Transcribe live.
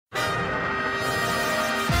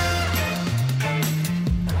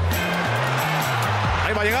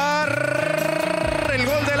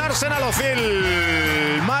Arsenal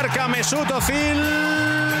Ozil. Marca Mesut Ozil.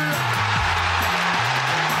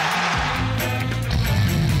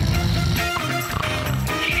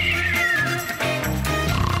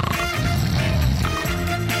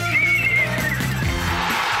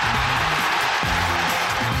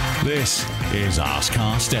 This is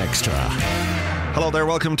Arsecast Extra. Hello there,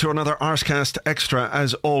 welcome to another Arsecast Extra,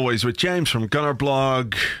 as always, with James from Gunner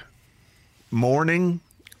Blog. Morning.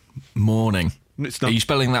 It's not... Are you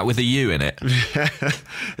spelling that with a U in it?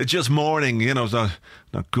 It's just morning, you know,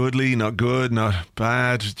 not goodly, not good, not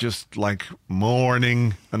bad, just like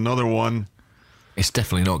morning, another one. It's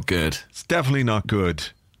definitely not good. It's definitely not good.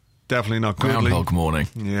 Definitely not goodly. Groundhog morning.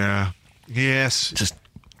 Yeah. Yes.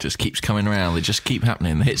 Just keeps coming around. They just keep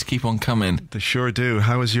happening. The hits keep on coming. They sure do.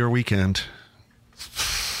 How was your weekend?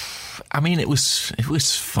 I mean, it was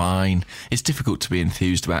fine. It's difficult to be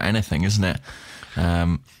enthused about anything, isn't it?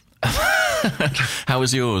 How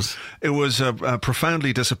was yours? It was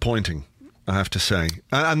profoundly disappointing, I have to say,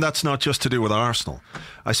 and that's not just to do with Arsenal.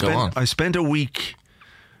 I spent a week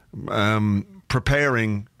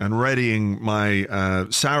preparing and readying my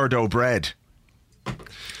sourdough bread.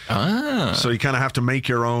 So you kind of have to make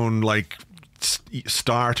your own, like,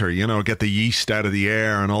 starter, you know, get the yeast out of the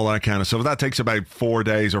air and all that kind of stuff. That takes about 4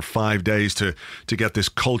 days or 5 days to get this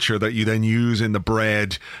culture that you then use in the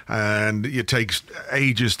bread, and it takes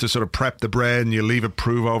ages to sort of prep the bread, and you leave it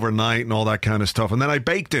prove overnight and all that kind of stuff. And then I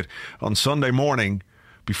baked it on Sunday morning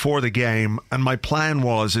before the game, and my plan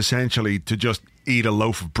was essentially to just eat a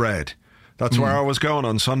loaf of bread. That's where I was going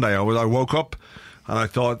on Sunday. I woke up and I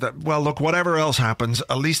thought that, well, look, whatever else happens,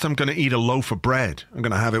 at least I'm going to eat a loaf of bread. I'm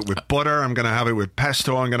going to have it with butter. I'm going to have it with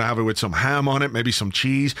pesto. I'm going to have it with some ham on it, maybe some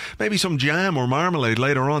cheese, maybe some jam or marmalade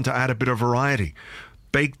later on to add a bit of variety.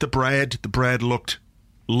 Baked the bread. The bread looked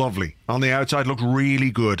lovely. On the outside, looked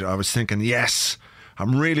really good. I was thinking, yes,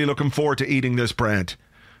 I'm really looking forward to eating this bread.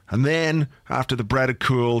 And then, after the bread had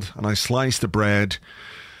cooled and I sliced the bread,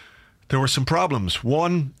 there were some problems.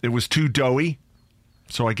 One, it was too doughy.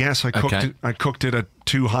 So I guess I cooked it at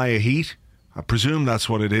too high a heat. I presume that's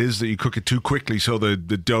what it is, that you cook it too quickly so the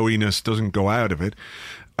doughiness doesn't go out of it.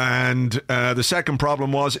 And the second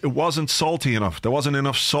problem was it wasn't salty enough. There wasn't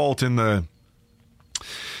enough salt in the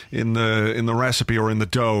recipe or in the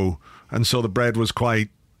dough, and so the bread was quite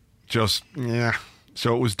just yeah.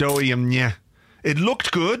 So it was doughy and yeah. It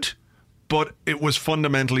looked good, but it was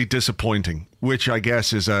fundamentally disappointing, which I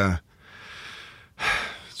guess is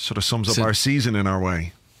sort of sums up our season in our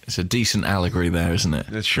way. It's a decent allegory there, isn't it?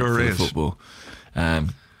 It sure is. Football.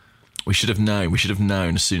 We should have known. We should have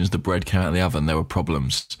known as soon as the bread came out of the oven there were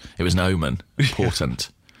problems. It was an omen. Important.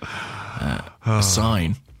 A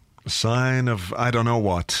sign. A sign of I don't know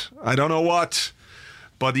what.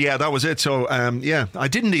 But yeah, that was it. So yeah, I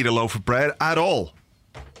didn't eat a loaf of bread at all.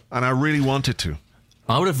 And I really wanted to.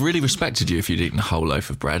 I would have really respected you if you'd eaten a whole loaf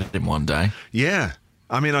of bread in one day. Yeah.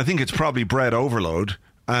 I mean, I think it's probably bread overload,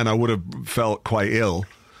 and I would have felt quite ill.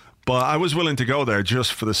 But I was willing to go there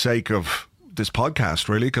just for the sake of this podcast,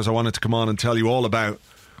 really, because I wanted to come on and tell you all about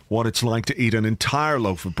what it's like to eat an entire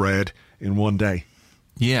loaf of bread in one day.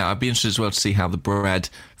 Yeah, I'd be interested as well to see how the bread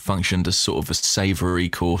functioned as sort of a savoury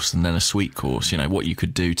course and then a sweet course, you know, what you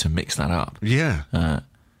could do to mix that up. Yeah.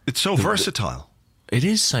 It's so versatile. It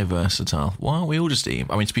is so versatile. Why aren't we all just eating?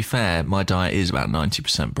 I mean, to be fair, my diet is about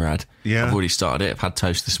 90% bread. Yeah. I've already started it. I've had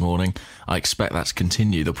toast this morning. I expect that to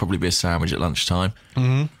continue. There'll probably be a sandwich at lunchtime.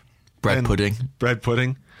 Mm-hmm. Bread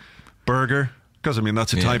pudding. Burger. Because, I mean,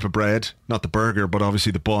 that's a type of bread. Not the burger, but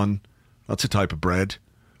obviously the bun. That's a type of bread.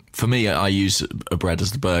 For me, I use a bread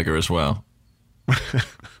as the burger as well.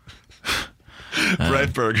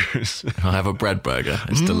 Bread burgers. I have a bread burger.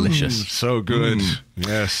 It's delicious. So good.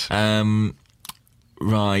 Yes.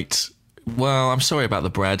 Right. Well, I'm sorry about the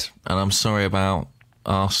bread, and I'm sorry about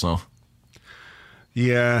Arsenal.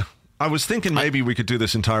 Yeah. I was thinking maybe we could do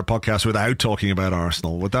this entire podcast without talking about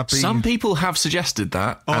Arsenal. Would that be... Some people have suggested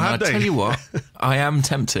that. Oh, and have they? I tell you what, I am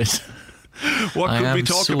tempted. What could we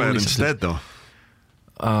talk about instead, though?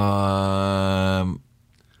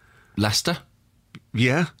 Leicester?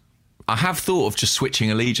 Yeah. I have thought of just switching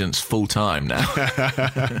allegiance full time now.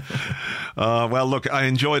 Well, look, I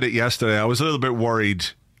enjoyed it yesterday. I was a little bit worried.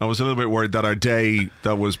 That our day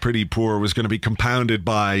that was pretty poor was going to be compounded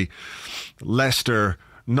by Leicester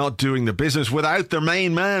not doing the business without their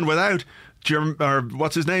main man, without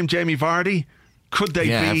what's his name, Jamie Vardy. Could they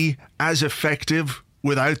be as effective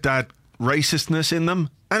without that racistness in them?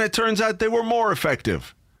 And it turns out they were more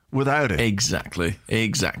effective without it. Exactly.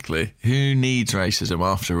 Who needs racism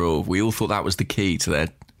after all? We all thought that was the key to their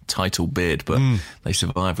title bid, but they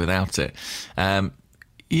survived without it.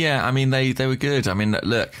 Yeah, I mean, they were good. I mean,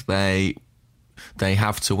 look, they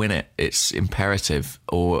have to win it. It's imperative,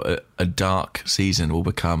 or a dark season will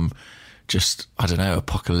become just, I don't know,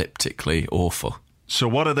 apocalyptically awful. So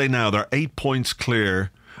what are they now? They're 8 points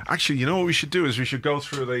clear. Actually, you know what we should do is we should go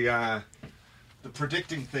through the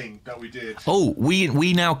predicting thing that we did. Oh,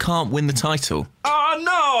 we now can't win the title. Oh,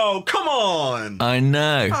 no! Come on! I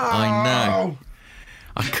know.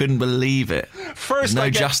 I couldn't believe it. First, no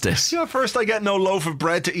justice. Yeah, first I get no loaf of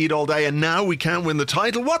bread to eat all day, and now we can't win the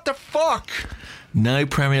title. What the fuck? No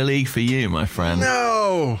Premier League for you, my friend.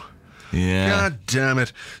 No. Yeah. God damn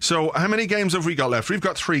it. So, how many games have we got left? We've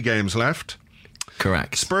got 3 games left.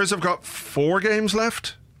 Correct. Spurs have got 4 games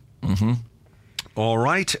left. Mm-hmm. All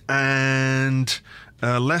right. And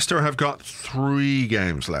Leicester have got 3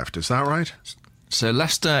 games left. Is that right? So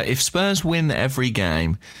Leicester, if Spurs win every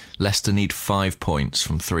game, Leicester need 5 points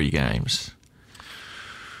from 3 games.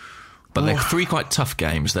 But they're 3 quite tough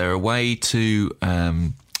games. They're away to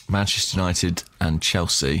Manchester United and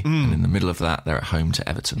Chelsea. And in the middle of that, they're at home to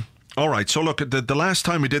Everton. All right. So look, the last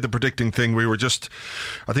time we did the predicting thing, we were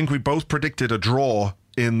I think we both predicted a draw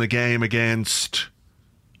in the game against...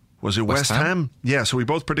 Was it West Ham? Yeah, so we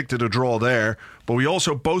both predicted a draw there, but we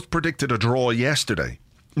also both predicted a draw yesterday.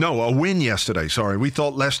 No, a win yesterday, sorry. We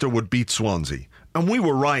thought Leicester would beat Swansea. And we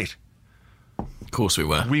were right. Of course we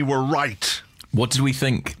were. We were right. What did we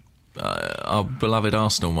think our beloved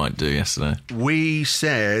Arsenal might do yesterday? We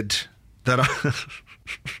said that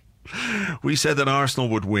Arsenal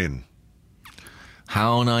would win.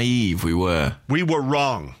 How naive we were. We were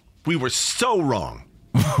wrong. We were so wrong.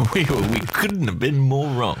 we couldn't have been more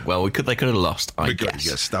wrong. Well, they could have lost, I guess.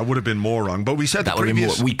 Yes, that would have been more wrong. But we said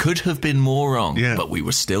we could have been more wrong, but we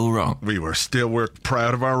were still wrong. We're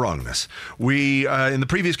proud of our wrongness. We, in the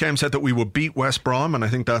previous game, said that we would beat West Brom, and I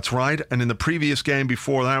think that's right. And in the previous game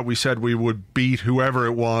before that, we said we would beat whoever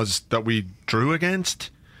it was that we drew against.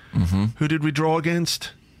 Mm-hmm. Who did we draw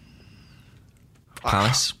against?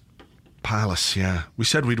 Palace. Palace, yeah. We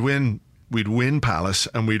said we'd win Palace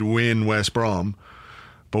and we'd win West Brom.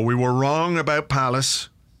 But we were wrong about Palace,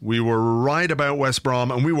 we were right about West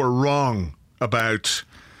Brom, and we were wrong about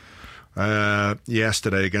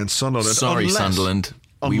yesterday against Sunderland. Sorry, Sunderland,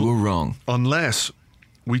 we were wrong. Unless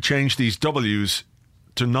we change these W's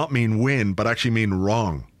to not mean win, but actually mean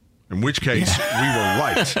wrong. In which case, we were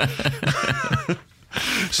right.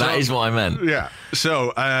 So, that is what I meant. Yeah.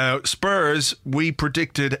 So, Spurs, we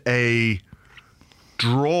predicted a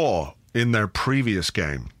draw in their previous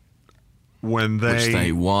game. Which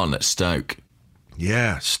they won at Stoke.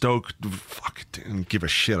 Yeah, Stoke didn't give a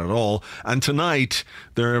shit at all. And tonight,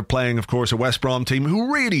 they're playing, of course, a West Brom team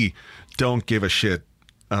who really don't give a shit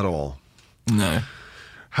at all. No.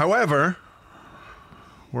 However,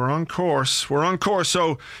 we're on course.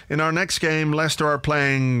 So, in our next game, Leicester are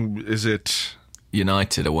playing, is it...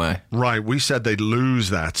 United away. Right, we said they'd lose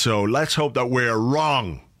that. So, let's hope that we're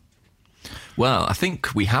wrong. Well, I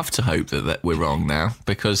think we have to hope that we're wrong now,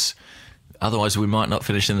 because... Otherwise, we might not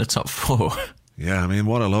finish in the top 4. Yeah, I mean,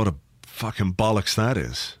 what a load of fucking bollocks that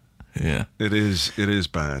is. Yeah. It is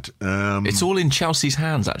bad. It's all in Chelsea's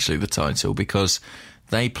hands, actually, the title, because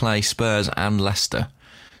they play Spurs and Leicester.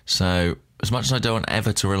 So, as much as I don't want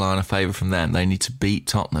ever to rely on a favour from them, they need to beat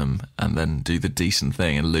Tottenham and then do the decent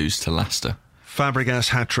thing and lose to Leicester. Fabregas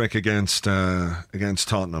hat-trick against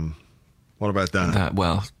Tottenham. What about that?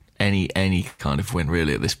 Well, any kind of win,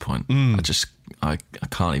 really, at this point. I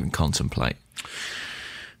can't even contemplate.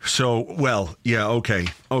 So, well, yeah, okay.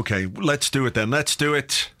 Let's do it then. Let's do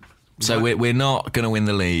it. So we're not going to win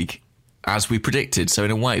the league, as we predicted. So in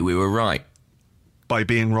a way, we were right. By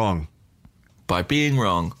being wrong.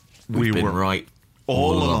 We've been right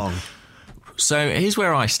all along. So here's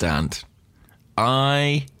where I stand.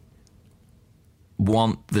 I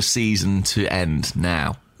want the season to end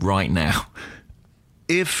now, right now.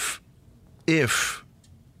 If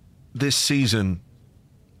this season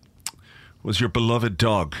was your beloved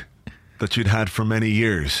dog that you'd had for many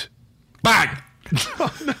years. Bang!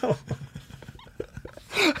 Oh, no.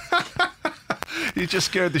 You just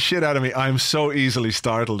scared the shit out of me. I'm so easily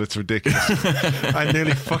startled, it's ridiculous. I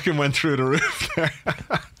nearly fucking went through the roof there.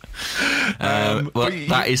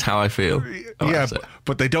 That is how I feel. Yeah,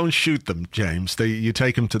 but they don't shoot them, James. You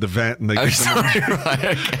take them to the vet and they give them... Right,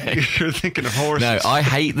 okay. You're thinking of horses. No, I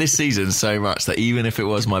hate this season so much that even if it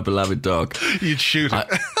was my beloved dog... You'd shoot it.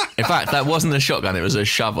 In fact, that wasn't a shotgun, it was a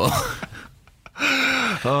shovel.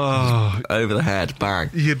 Over the head,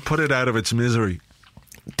 bang. You'd put it out of its misery.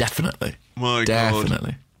 Definitely. My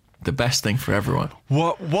Definitely. God. The best thing for everyone.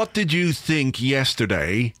 What did you think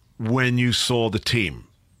yesterday when you saw the team?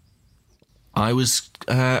 I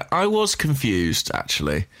was confused,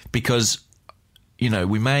 actually, because,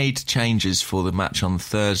 we made changes for the match on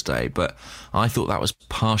Thursday, but I thought that was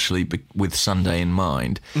partially with Sunday in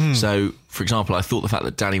mind. So, for example, I thought the fact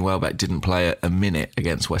that Danny Welbeck didn't play a minute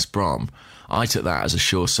against West Brom, I took that as a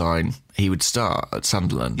sure sign he would start at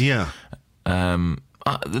Sunderland. Yeah.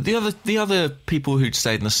 The other people who'd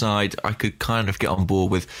stayed in the side, I could kind of get on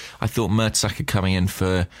board with. I thought Mertesacker coming in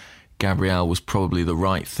for Gabriel was probably the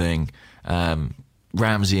right thing.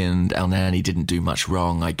 Ramsey and El Neni didn't do much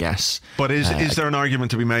wrong, I guess. But is there an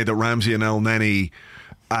argument to be made that Ramsey and El Neni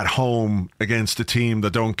at home against a team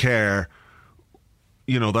that don't care,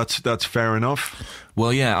 that's fair enough?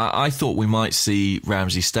 Well, yeah, I thought we might see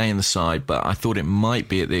Ramsey stay in the side, but I thought it might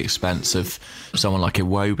be at the expense of someone like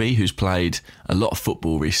Iwobi, who's played a lot of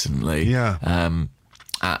football recently. Yeah.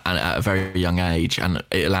 At a very young age, and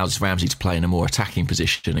it allows Ramsey to play in a more attacking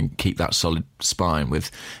position and keep that solid spine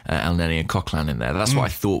with El Neni and Coquelin in there. That's what I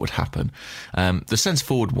thought would happen. The centre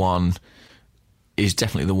forward one is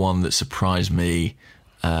definitely the one that surprised me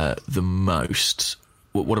the most.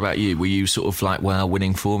 What about you? Were you sort of like,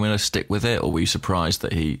 winning formula, stick with it, or were you surprised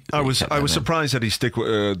that he? I was surprised that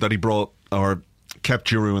he brought or kept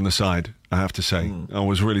Giroud in the side. I have to say, I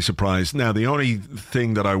was really surprised. Now, the only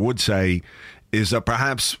thing that I would say is that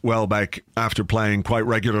perhaps Welbeck, after playing quite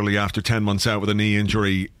regularly after 10 months out with a knee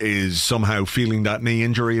injury, is somehow feeling that knee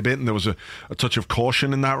injury a bit, and there was a touch of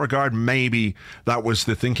caution in that regard. Maybe that was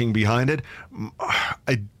the thinking behind it.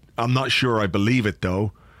 I'm not sure I believe it,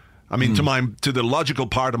 though. I mean, to the logical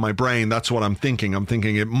part of my brain, that's what I'm thinking. I'm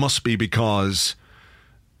thinking it must be because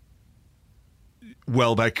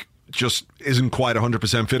Welbeck just isn't quite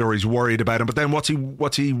 100% fit, or he's worried about him. But then what's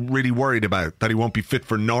he really worried about? That he won't be fit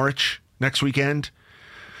for Norwich next weekend?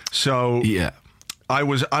 So yeah, I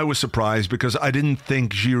was surprised because I didn't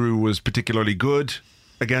think Giroud was particularly good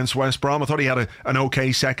against West Brom. I thought he had an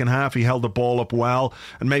okay second half. He held the ball up well,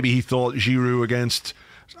 and maybe he thought Giroud against,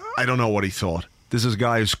 I don't know what he thought. This is a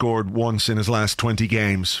guy who scored once in his last 20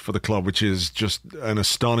 games for the club, which is just an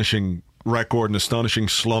astonishing record, an astonishing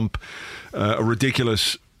slump, a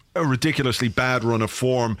ridiculously bad run of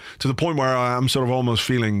form, to the point where I'm sort of almost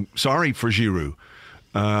feeling sorry for Giroud.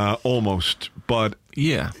 Almost, but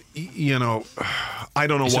yeah, I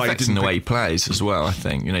don't know it's why affecting the way he plays as well. I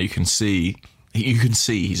think you can see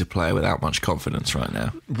he's a player without much confidence right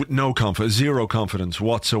now. No confidence, zero confidence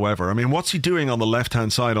whatsoever. I mean, what's he doing on the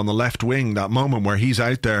left-hand side, on the left wing, that moment where he's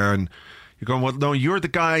out there and you're going, well, no, you're the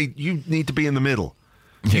guy, you need to be in the middle.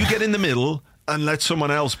 You get in the middle and let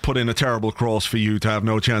someone else put in a terrible cross for you to have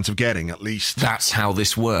no chance of getting, at least. That's how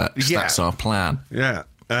this works. Yeah. That's our plan. Yeah.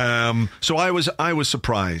 So I was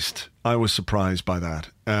surprised. I was surprised by that.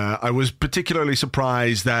 I was particularly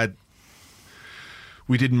surprised that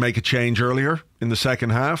we didn't make a change earlier in the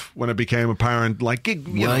second half when it became apparent. Like,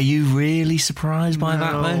 were you really surprised by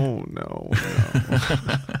that? Though? No.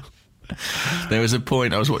 There was a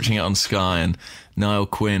point I was watching it on Sky, and Niall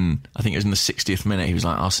Quinn, I think it was in the 60th minute, he was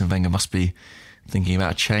like, Arsene Wenger must be thinking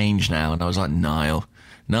about a change now. And I was like, Niall,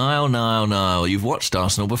 you've watched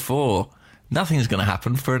Arsenal before. Nothing's going to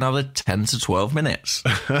happen for another 10 to 12 minutes.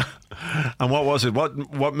 And what was it?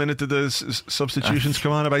 What minute did the substitutions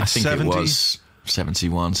come on? About 70? I think it was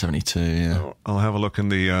 71, 72, yeah. I'll have a look in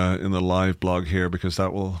the live blog here, because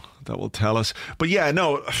that will tell us. But yeah,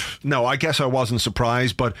 no, I guess I wasn't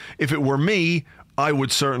surprised. But if it were me, I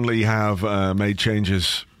would certainly have made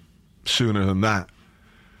changes sooner than that.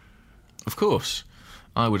 Of course,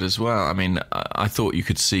 I would as well. I mean, I thought you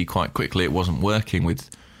could see quite quickly it wasn't working with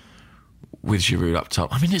Giroud up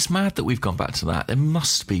top. I mean, it's mad that we've gone back to that. There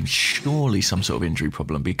must be surely some sort of injury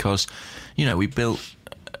problem, because, we built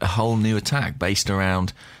a whole new attack based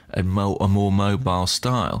around a more mobile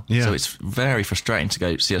style. Yeah. So it's very frustrating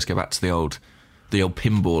to see us go back to the old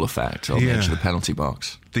pinball effect on the edge of the penalty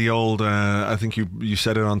box. The old, I think you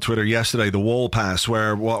said it on Twitter yesterday, the wall pass,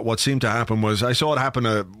 where what seemed to happen was, I saw it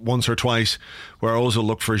happen once or twice, where Ozil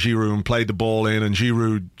looked for Giroud and played the ball in, and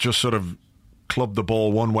Giroud just sort of clubbed the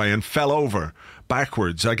ball one way and fell over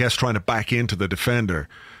backwards, I guess trying to back into the defender.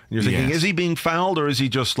 And you're thinking, Is he being fouled, or is he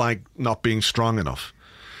just like not being strong enough?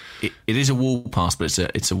 It is a wall pass, but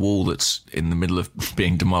it's a wall that's in the middle of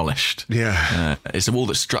being demolished. Yeah. It's a wall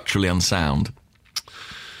that's structurally unsound.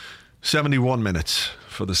 71 minutes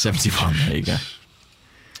for the 71. There you go.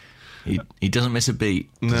 He doesn't miss a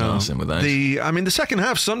beat. No. With those. The second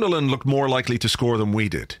half, Sunderland looked more likely to score than we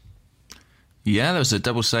did. Yeah, there was a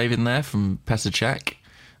double save in there from Petr Cech.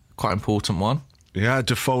 Quite important one. Yeah,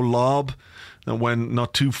 Defoe lob that went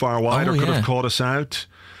not too far wide, or could have caught us out.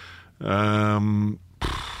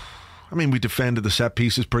 I mean, we defended the set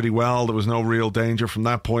pieces pretty well. There was no real danger from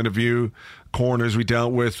that point of view. Corners we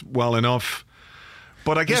dealt with well enough.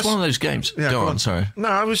 But I guess it's one of those games. Yeah, go on, sorry. No,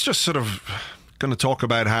 I was just sort of going to talk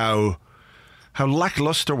about how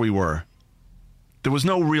lackluster we were. There was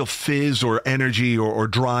no real fizz or energy or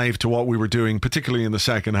drive to what we were doing, particularly in the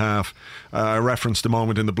second half. I referenced a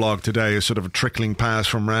moment in the blog today, a sort of a trickling pass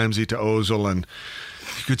from Ramsey to Ozil, and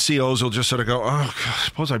you could see Ozil just sort of go, oh, God, I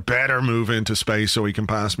suppose I better move into space so he can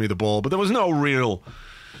pass me the ball. But there was no real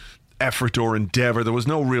effort or endeavour. There was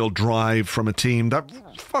no real drive from a team that,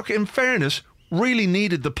 in fairness, really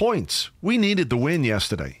needed the points. We needed the win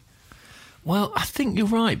yesterday. Well, I think you're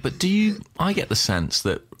right, but I get the sense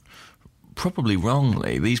that, probably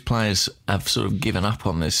wrongly, these players have sort of given up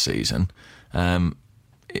on this season and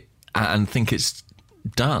think it's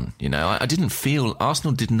done. You know, I didn't feel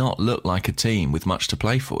Arsenal did not look like a team with much to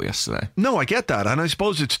play for yesterday. No, I get that, and I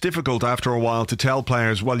suppose it's difficult after a while to tell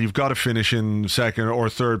players, well, you've got to finish in second or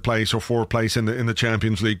third place or fourth place in the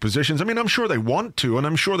Champions League positions. I mean, I'm sure they want to, and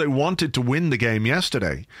I'm sure they wanted to win the game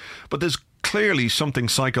yesterday, but there's clearly something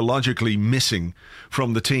psychologically missing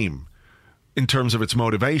from the team. In terms of its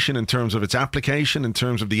motivation, in terms of its application, in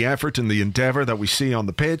terms of the effort and the endeavour that we see on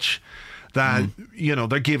the pitch, that, you know,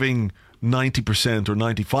 they're giving 90% or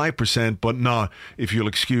 95%, but not, if you'll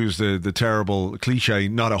excuse the terrible cliche,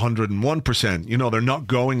 not 101%. You know, they're not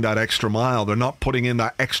going that extra mile. They're not putting in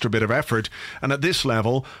that extra bit of effort. And at this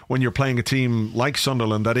level, when you're playing a team like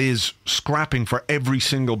Sunderland that is scrapping for every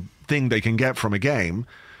single thing they can get from a game,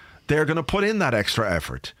 they're going to put in that extra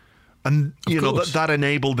effort. And, you know, that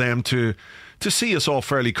enabled them to see us all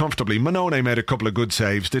fairly comfortably. Manone made a couple of good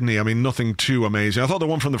saves, didn't he? I mean, nothing too amazing. I thought the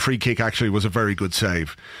one from the free kick actually was a very good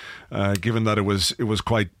save, given that it was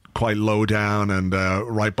quite low down and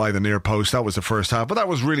right by the near post. That was the first half. But that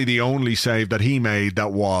was really the only save that he made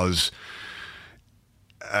that was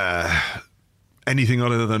anything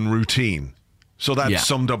other than routine. So that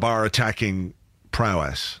summed up our attacking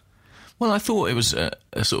prowess. Well, I thought it was a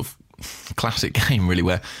sort of classic game, really,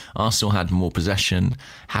 where Arsenal had more possession,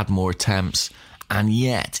 had more attempts, and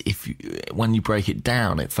yet, when you break it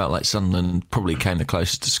down, it felt like Sunderland probably came the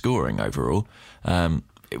closest to scoring overall.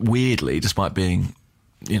 Weirdly, despite being,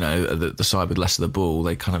 you know, the side with less of the ball,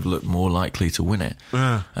 they kind of looked more likely to win it.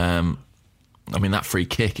 Yeah. I mean, that free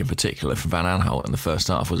kick in particular from Van Aanholt in the first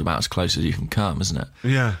half was about as close as you can come, isn't it?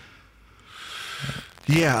 Yeah.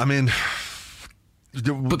 Yeah, I mean,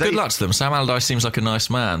 but good luck to them. Sam Allardyce seems like a nice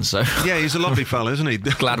man, so yeah, he's a lovely fella, isn't he?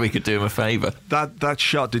 Glad we could do him a favour. That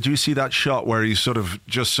shot, did you see that shot where he's sort of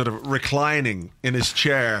reclining in his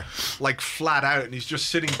chair, like flat out, and he's just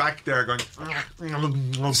sitting back there going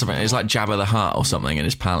something? It's like Jabba the Hutt or something in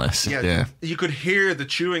his palace. Yeah. You could hear the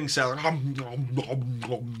chewing sound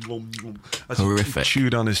as horrific. He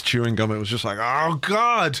chewed on his chewing gum. It was just like, oh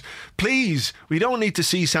God, please, we don't need to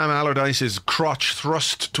see Sam Allardyce's crotch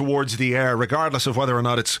thrust towards the air, regardless of whether or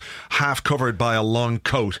not it's half covered by a long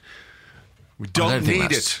coat. We don't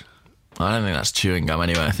need it. I don't think that's chewing gum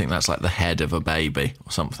anyway. I think that's like the head of a baby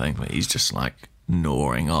or something that he's just like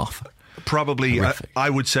gnawing off. Probably,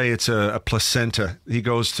 I would say it's a placenta. He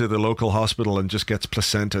goes to the local hospital and just gets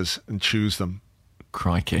placentas and chews them.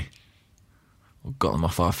 Crikey. We've got them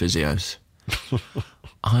off our physios.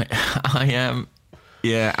 I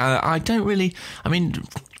don't really... I mean...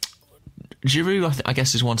 Giroud, I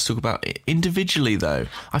guess, is one to talk about individually, though.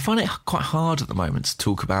 I find it quite hard at the moment to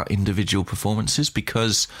talk about individual performances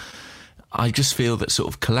because I just feel that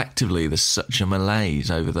sort of collectively there's such a malaise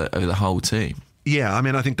over the whole team. Yeah, I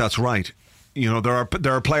mean, I think that's right. You know, there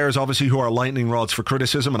are players obviously who are lightning rods for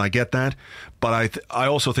criticism, and I get that. But I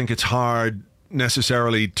also think it's hard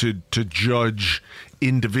necessarily to judge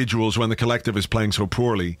individuals when the collective is playing so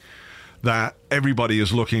poorly that everybody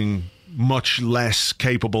is looking much less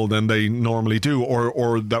capable than they normally do,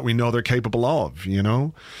 or that we know they're capable of, you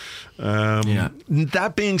know.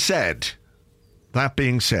 That being said,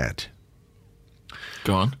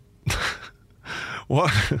 go on.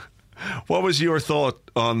 What was your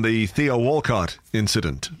thought on the Theo Walcott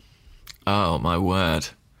incident? Oh my word!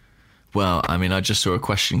 Well, I mean, I just saw a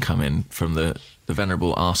question come in from the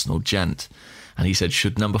venerable Arsenal gent, and he said,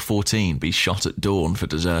 "Should number 14 be shot at dawn for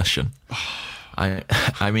desertion?"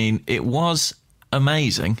 I mean, it was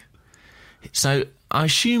amazing. So I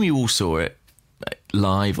assume you all saw it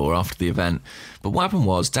live or after the event. But what happened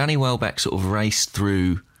was Danny Welbeck sort of raced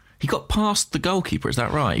through. He got past the goalkeeper, is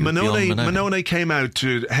that right? Manone came out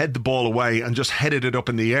to head the ball away and just headed it up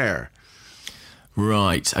in the air.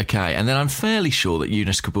 Right, okay. And then I'm fairly sure that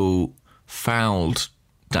Yunus Kabul fouled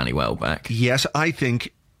Danny Welbeck. Yes, I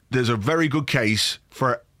think there's a very good case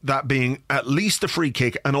for that being at least a free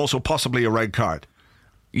kick and also possibly a red card.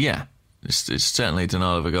 Yeah. It's certainly a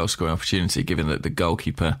denial of a goal scoring opportunity, given that the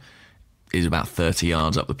goalkeeper is about 30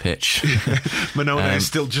 yards up the pitch. Manone is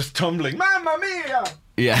still just tumbling. Mamma mia!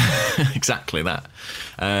 Yeah, exactly that.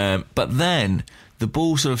 But then the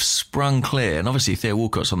ball sort of sprung clear, and obviously Theo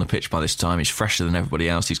Walcott's on the pitch by this time. He's fresher than everybody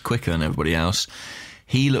else. He's quicker than everybody else.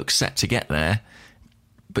 He looks set to get there,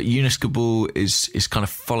 but Yunus Kabul is kind of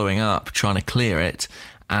following up, trying to clear it.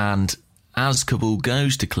 And as Kabul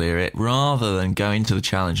goes to clear it, rather than go into the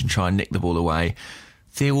challenge and try and nick the ball away,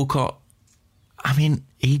 Theo Walcott, I mean,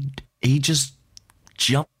 he just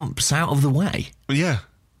jumps out of the way. Yeah.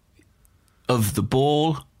 Of the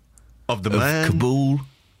ball, of the of man, Kabul,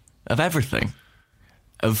 of everything,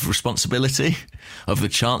 of responsibility, of the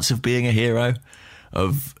chance of being a hero,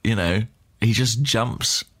 of, he just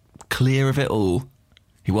jumps clear of it all.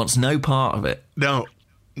 He wants no part of it. No,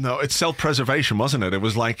 it's self-preservation, wasn't it? It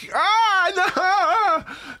was like,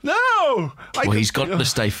 no. Well, he's got to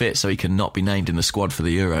stay fit so he can not be named in the squad for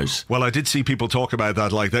the Euros. Well, I did see people talk about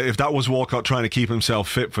that, like that if that was Walcott trying to keep himself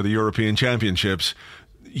fit for the European Championships,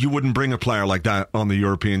 you wouldn't bring a player like that on the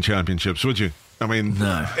European Championships, would you? I mean,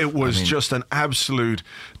 no. It was just an absolute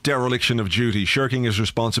dereliction of duty, shirking his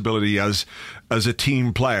responsibility as a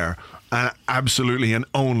team player, and absolutely and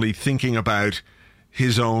only thinking about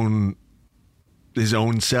his own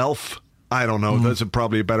self. I don't know. That's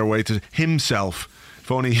probably a better way to himself. If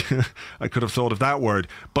only I could have thought of that word.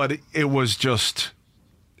 But it was just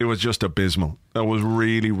abysmal. That was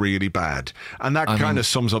really, really bad. And that kind of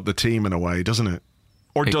sums up the team in a way, doesn't it?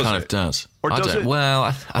 Or does it? Kind of does. Or does it?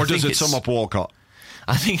 Well, or does it sum up Walcott?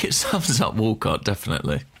 I think it sums up Walcott,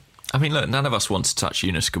 definitely. I mean, look, none of us want to touch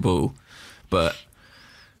Yunus Kabul, but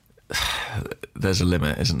there's a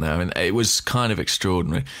limit, isn't there? I mean, it was kind of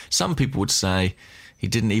extraordinary. Some people would say he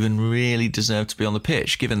didn't even really deserve to be on the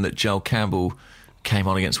pitch, given that Joel Campbell came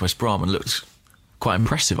on against West Brom and looked quite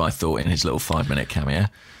impressive, I thought, in his little 5-minute cameo.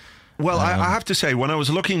 Well, I have to say, when I was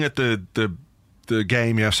looking at the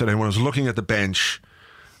game yesterday, when I was looking at the bench,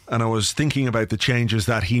 and I was thinking about the changes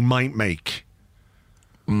that he might make,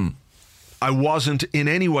 I wasn't in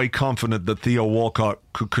any way confident that Theo Walcott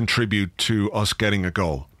could contribute to us getting a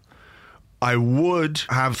goal. I would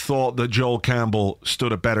have thought that Joel Campbell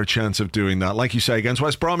stood a better chance of doing that. Like you say, against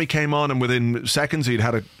West Brom, he came on and within seconds he'd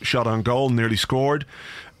had a shot on goal, nearly scored,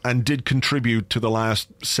 and did contribute to the last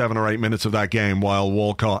 7 or 8 minutes of that game while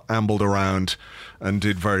Walcott ambled around and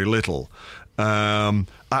did very little.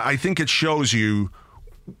 I think it shows you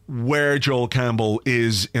where Joel Campbell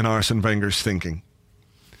is in Arsene Wenger's thinking.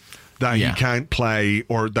 That he can't play,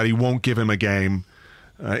 or that he won't give him a game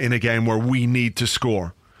in a game where we need to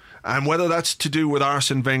score. And whether that's to do with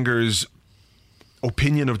Arsene Wenger's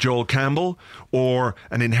opinion of Joel Campbell or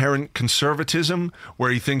an inherent conservatism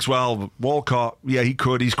where he thinks, well, Walcott,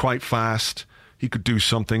 he's quite fast. He could do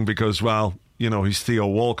something because, he's Theo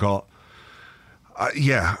Walcott.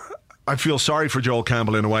 I feel sorry for Joel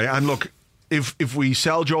Campbell in a way. And look, if we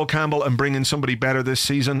sell Joel Campbell and bring in somebody better this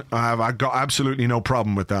season, I've got absolutely no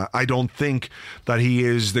problem with that. I don't think that he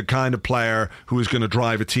is the kind of player who is going to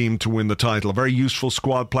drive a team to win the title. A very useful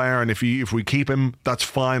squad player, and if we keep him, that's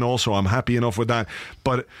fine also. I'm happy enough with that.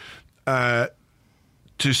 But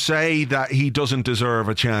to say that he doesn't deserve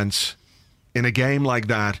a chance in a game like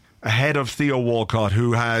that, ahead of Theo Walcott,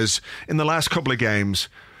 who has, in the last couple of games,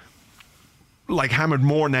 hammered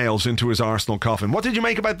more nails into his Arsenal coffin. What did you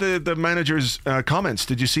make about the manager's comments?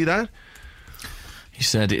 Did you see that? He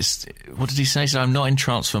said what did he say? He said, I'm not in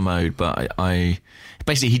transfer mode, but I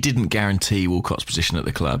basically, he didn't guarantee Walcott's position at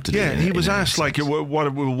the club, did he? Yeah, he was asked, will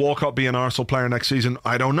Walcott be an Arsenal player next season?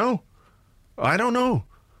 I don't know.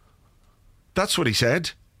 That's what he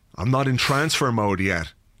said. I'm not in transfer mode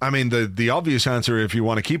yet. I mean, the obvious answer, if you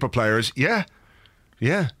want to keep a player, is yeah.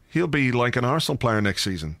 He'll be like an Arsenal player next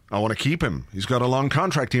season. I want to keep him. He's got a long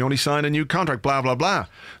contract. He only signed a new contract, blah, blah, blah.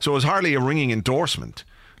 So it was hardly a ringing endorsement.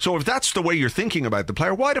 So if that's the way you're thinking about the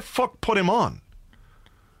player, why the fuck put him on?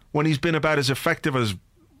 When he's been about as effective as,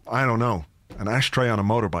 I don't know, an ashtray on a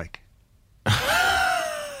motorbike.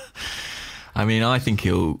 I mean, I think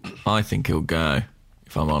he'll go,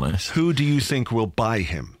 if I'm honest. Who do you think will buy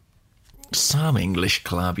him? Some English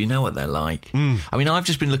club, you know what they're like. I mean, I've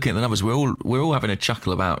just been looking at the numbers. We're all having a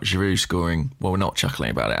chuckle about Giroud scoring. Well, we're not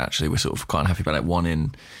chuckling about it, actually. We're sort of quite happy about it. 1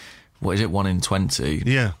 in 20?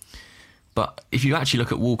 Yeah. But if you actually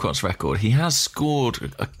look at Walcott's record, he has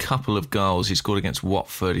scored a couple of goals. He scored against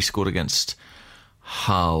Watford. He scored against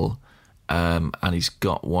Hull. And he's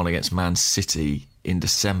got one against Man City in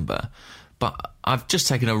December. But I've just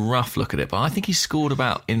taken a rough look at it. But I think he scored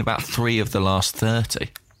in about 3 of the last 30.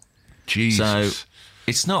 Jesus. So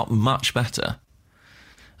it's not much better.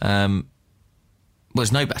 Well,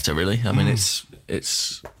 it's no better, really. I mean, it's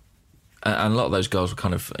and a lot of those goals were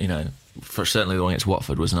kind of, for certainly the one against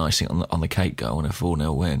Watford was an icing on the cake goal and a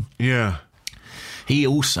 4-0 win. Yeah.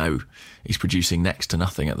 He's producing next to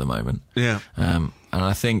nothing at the moment. Yeah. And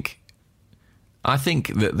I think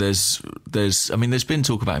that there's been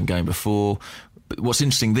talk about him going before, but what's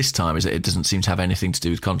interesting this time is that it doesn't seem to have anything to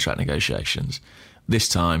do with contract negotiations. This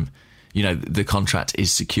time, the contract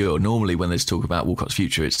is secure. Normally when there's talk about Walcott's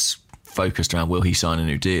future, it's focused around will he sign a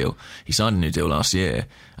new deal. He signed a new deal last year,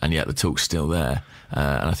 and yet the talk's still there.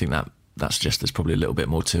 And I think that suggests there's probably a little bit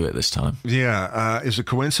more to it this time. Yeah. Is it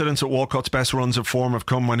coincidence that Walcott's best runs of form have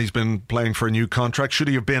come when he's been playing for a new contract? Should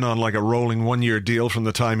he have been on like a rolling 1-year deal from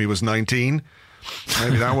the time he was 19?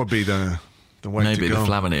 Maybe that would be the way Maybe to go.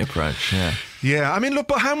 the Flamini approach, yeah. Yeah, I mean, look,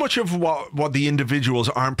 but how much of what the individuals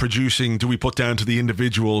aren't producing do we put down to the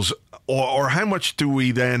individuals, or how much do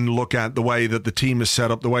we then look at the way that the team is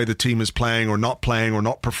set up, the way the team is playing or not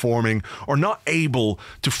performing, or not able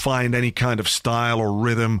to find any kind of style or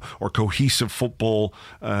rhythm or cohesive football?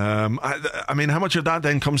 I mean, how much of that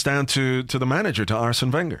then comes down to the manager, to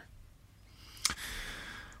Arsene Wenger?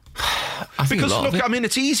 Because look, I mean,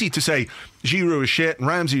 it's easy to say Giroud is shit and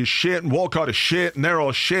Ramsey is shit and Walcott is shit and they're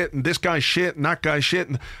all shit and this guy's shit and that guy's shit,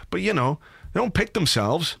 but they don't pick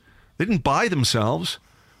themselves, they didn't buy themselves,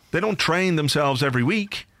 they don't train themselves every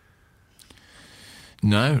week.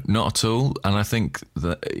 No, not at all. And I think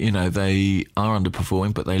that they are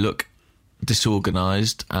underperforming, but they look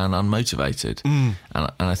disorganised and unmotivated. And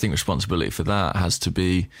I think responsibility for that has to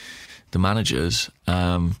be the managers.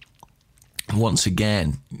 Once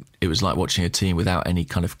again, it was like watching a team without any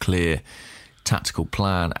kind of clear tactical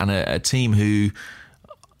plan, and a team who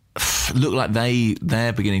look like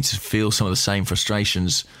they're beginning to feel some of the same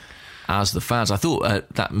frustrations as the fans. I thought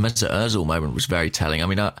that Mesut Ozil moment was very telling. I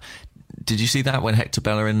mean, did you see that when Hector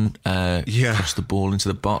Bellerin crossed the ball into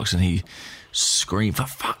the box and he screamed, "For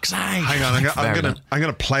fuck's sake!" Hang on, I'm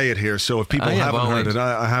gonna play it here. So if people haven't heard it,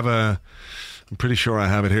 I'm pretty sure I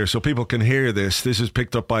have it here, so people can hear this. This is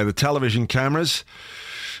picked up by the television cameras.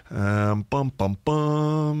 Bum, bum,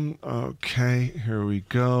 bum. Okay, here we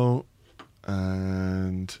go.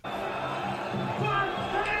 And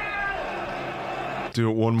do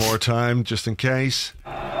it one more time, just in case.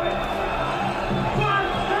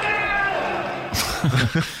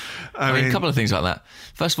 I mean, a couple of things like that.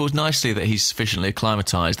 First of all, it's nice to see that he's sufficiently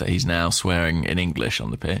acclimatised that he's now swearing in English on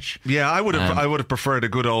the pitch. Yeah, I would have preferred a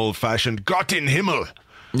good old-fashioned Gott in Himmel.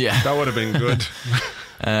 Yeah. That would have been good.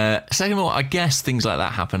 Second of all, I guess things like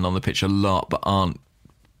that happen on the pitch a lot but aren't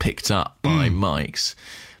picked up by mics.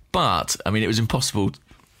 But, I mean, it was impossible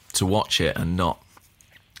to watch it and not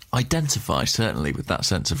identify, certainly, with that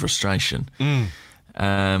sense of frustration.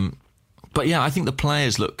 But, yeah, I think the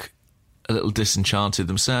players look a little disenchanted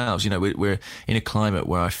themselves. We're in a climate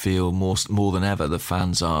where I feel more than ever the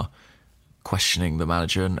fans are questioning the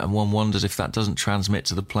manager, and one wonders if that doesn't transmit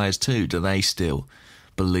to the players too. Do they still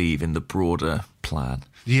believe in the broader plan?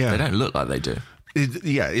 Yeah, they don't look like they do.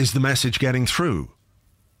 Is the message getting through?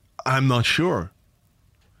 I'm not sure.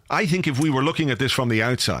 I think if we were looking at this from the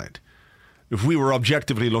outside, if we were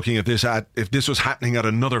objectively looking at this, if this was happening at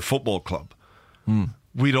another football club,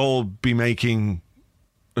 we'd all be making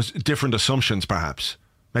different assumptions, perhaps.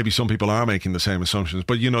 Maybe some people are making the same assumptions,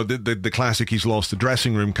 but the classic he's lost the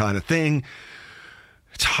dressing room kind of thing.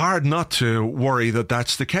 It's hard not to worry that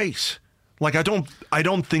that's the case. Like, I don't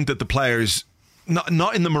think that the players,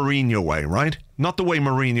 not in the Mourinho way, right? Not the way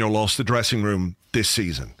Mourinho lost the dressing room this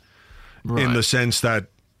season, right. In the sense that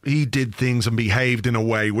he did things and behaved in a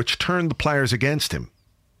way which turned the players against him,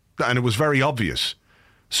 and it was very obvious.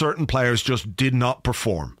 Certain players just did not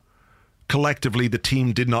perform. Collectively, the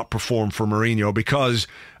team did not perform for Mourinho because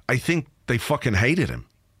I think they fucking hated him.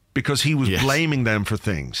 Because he was blaming them for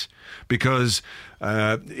things. Because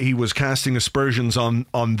he was casting aspersions on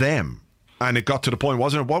them. And it got to the point,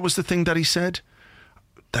 wasn't it? What was the thing that he said?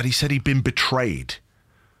 That he said he'd been betrayed.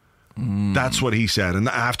 That's what he said. And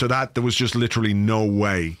after that, there was just literally no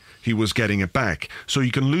way he was getting it back. So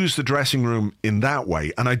you can lose the dressing room in that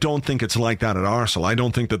way. And I don't think it's like that at Arsenal. I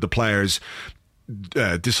don't think that the players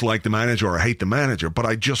dislike the manager or hate the manager, but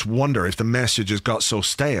I just wonder if the message has got so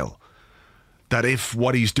stale that if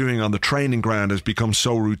what he's doing on the training ground has become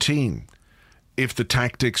so routine, if the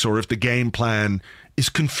tactics or if the game plan is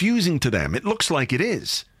confusing to them. It looks like it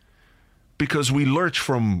is, because we lurch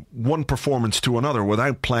from one performance to another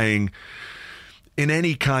without playing in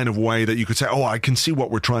any kind of way that you could say, oh, I can see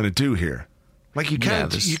what we're trying to do here. Like, you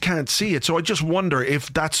can't see it. So I just wonder if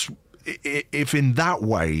in that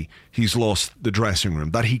way he's lost the dressing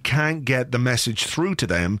room, that he can't get the message through to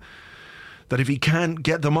them, that if he can't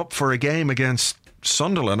get them up for a game against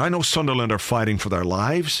Sunderland. I know Sunderland are fighting for their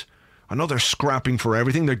lives. I know they're scrapping for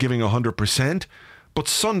everything. They're giving 100%. But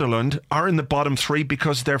Sunderland are in the bottom 3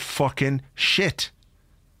 because they're fucking shit.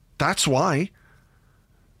 That's why.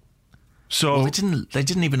 So well, they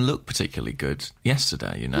didn't even look particularly good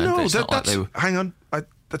yesterday, you know. No, hang on.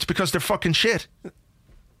 That's because they're fucking shit.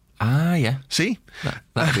 Ah, yeah. See?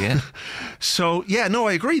 That'd be it. So, yeah, no,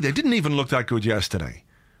 I agree. They didn't even look that good yesterday.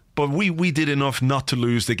 But we did enough not to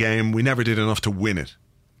lose the game. We never did enough to win it.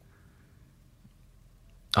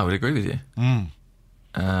 I would agree with you.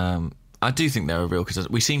 I do think they're a real... because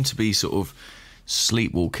we seem to be sort of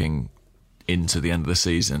sleepwalking into the end of the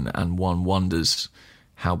season, and one wonders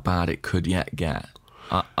how bad it could yet get.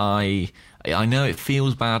 I know it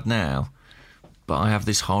feels bad now, but I have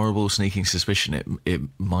this horrible sneaking suspicion it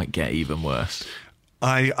might get even worse.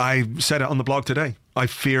 I said it on the blog today. I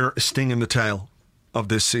fear a sting in the tail of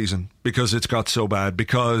this season because it's got so bad,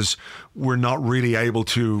 because we're not really able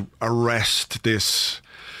to arrest this,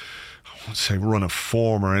 I won't say run of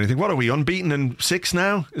form or anything. What are we, unbeaten in 6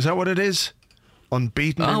 now? Is that what it is?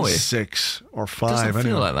 Unbeaten in 6 or 5. Doesn't feel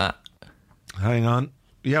anyway. like that. Hang on.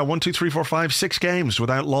 Yeah, 1, 2, 3, 4, 5, 6 games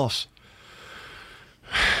without loss.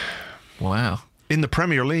 Wow. In the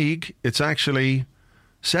Premier League, it's actually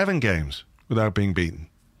 7 games without being beaten.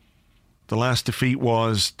 The last defeat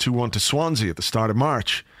was 2-1 to Swansea at the start of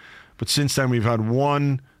March. But since then, we've had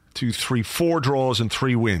 1, 2, 3, 4 draws and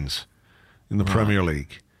 3 wins in the Premier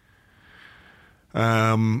League.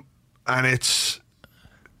 And it's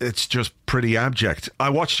just pretty abject. I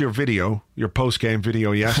watched your video, your post-game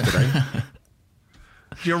video yesterday.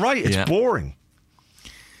 You're right, it's boring.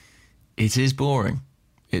 It is boring.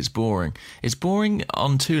 It's boring. It's boring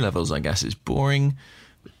on 2 levels, I guess. It's boring.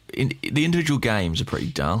 The individual games are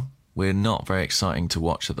pretty dull. We're not very exciting to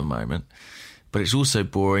watch at the moment. But it's also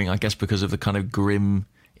boring, I guess, because of the kind of grim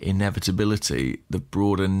inevitability. The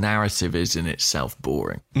broader narrative is in itself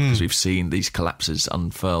boring, because we've seen these collapses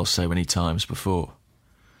unfurl so many times before.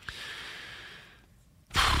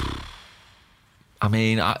 I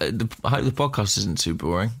mean, I hope the podcast isn't too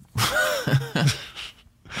boring.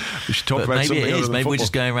 We should talk about maybe something it is. other than Maybe football. we're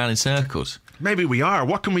just going around in circles. Maybe we are.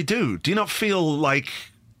 What can we do? Do you not feel like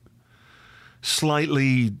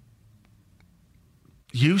slightly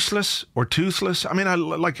useless or toothless? I mean, I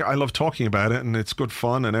love talking about it, and it's good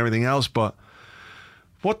fun and everything else. But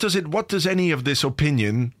what does any of this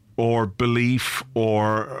opinion or belief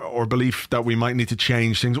or belief that we might need to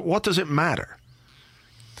change things? What does it matter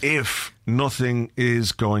if nothing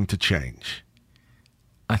is going to change?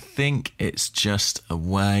 I think it's just a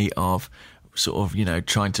way of sort of, you know,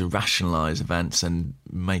 trying to rationalise events and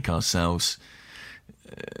make ourselves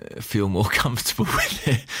feel more comfortable with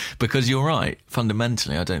it. Because you're right,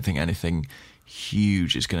 fundamentally, I don't think anything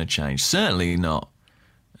huge is going to change. Certainly not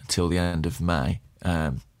until the end of May.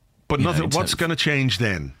 But nothing. What's going to change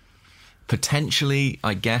then? Potentially,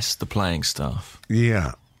 I guess, the playing staff.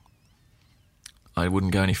 Yeah. I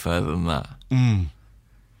wouldn't go any further than that.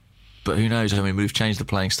 But who knows? I mean, we've changed the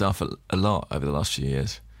playing staff a lot over the last few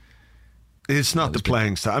years. It's not the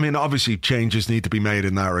playing staff. I mean, obviously, changes need to be made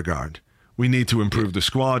in that regard. We need to improve the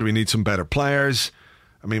squad. We need some better players.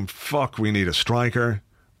 I mean, fuck, we need a striker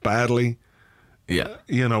badly. Yeah.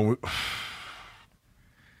 You know.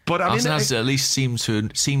 But I mean, Arsene has at least seemed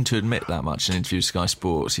to admit that much in an interview with Sky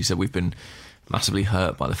Sports. He said we've been massively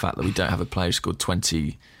hurt by the fact that we don't have a player who scored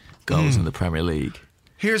 20 goals in the Premier League.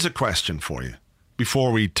 Here's a question for you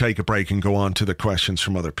before we take a break and go on to the questions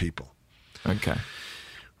from other people. Okay.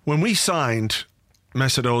 When we signed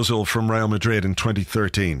Mesut Ozil from Real Madrid in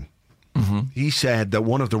 2013, he said that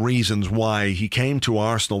one of the reasons why he came to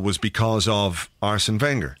Arsenal was because of Arsene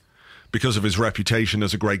Wenger, because of his reputation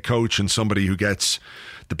as a great coach and somebody who gets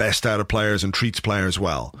the best out of players and treats players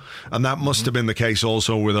well. And that must have been the case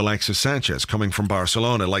also with Alexis Sanchez coming from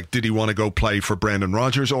Barcelona. Like, did he want to go play for Brendan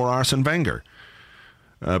Rodgers or Arsene Wenger?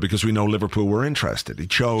 Because we know Liverpool were interested. He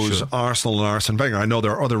chose Arsenal and Arsene Wenger. I know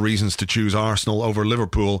there are other reasons to choose Arsenal over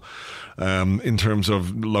Liverpool in terms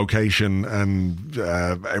of location and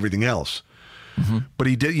everything else. But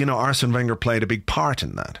he did, you know, Arsene Wenger played a big part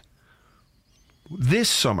in that. This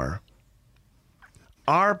summer,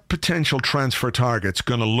 are potential transfer targets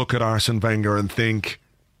going to look at Arsene Wenger and think,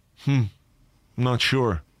 I'm not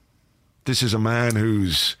sure. This is a man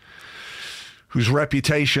whose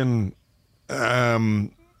reputation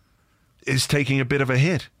is taking a bit of a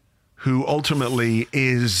hit, who ultimately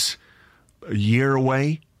is a year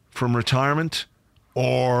away from retirement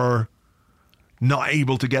or not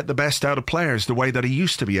able to get the best out of players the way that he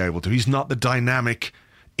used to be able to. He's not the dynamic,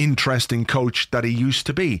 interesting coach that he used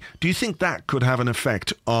to be. Do you think that could have an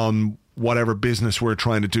effect on whatever business we're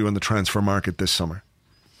trying to do in the transfer market this summer?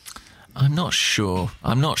 I'm not sure.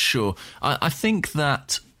 I think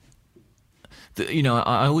that,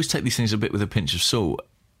 I always take these things a bit with a pinch of salt.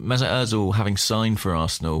 Mesut Ozil, having signed for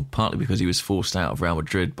Arsenal, partly because he was forced out of Real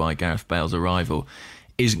Madrid by Gareth Bale's arrival,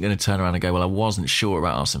 isn't going to turn around and go, well, I wasn't sure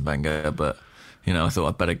about Arsene Wenger, but I thought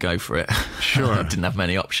I'd better go for it. Sure. I didn't have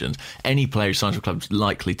many options. Any player who signs for a club is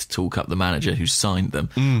likely to talk up the manager who signed them.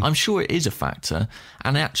 I'm sure it is a factor.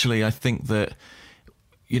 And actually, I think that,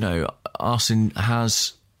 Arsene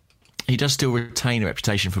he does still retain a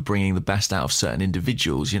reputation for bringing the best out of certain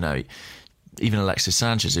individuals. Even Alexis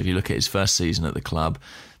Sanchez, if you look at his first season at the club,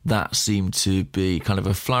 that seemed to be kind of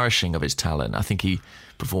a flourishing of his talent. I think he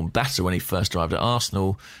performed better when he first arrived at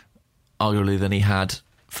Arsenal, arguably, than he had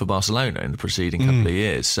for Barcelona in the preceding couple of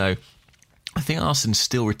years. So I think Arsene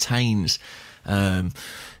still retains, an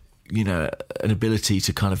ability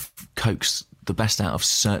to kind of coax the best out of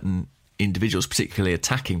certain individuals, particularly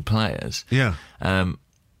attacking players. Yeah.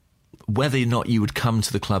 Whether or not you would come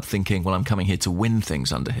to the club thinking, well, I'm coming here to win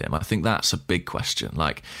things under him, I think that's a big question.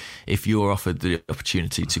 Like, if you're offered the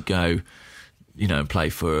opportunity to go, and play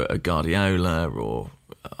for a Guardiola or,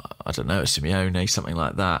 I don't know, a Simeone, something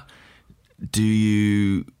like that,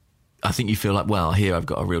 I think you feel like, well, here I've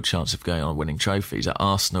got a real chance of going on winning trophies. At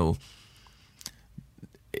Arsenal,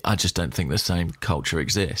 I just don't think the same culture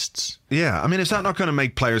exists. Yeah, I mean, is that not going to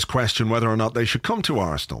make players question whether or not they should come to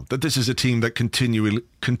Arsenal? That this is a team that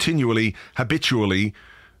continually, habitually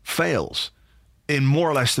fails in more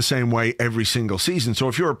or less the same way every single season. So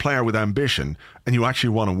if you're a player with ambition and you actually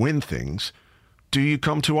want to win things, do you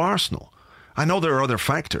come to Arsenal? I know there are other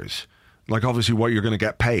factors, like obviously what you're going to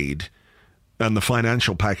get paid and the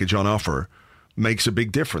financial package on offer makes a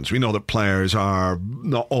big difference. We know that players are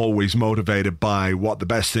not always motivated by what the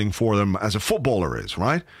best thing for them as a footballer is,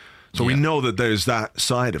 right? So we know that there's that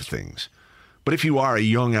side of things. But if you are a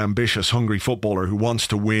young, ambitious, hungry footballer who wants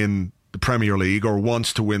to win the Premier League or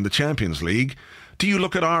wants to win the Champions League, do you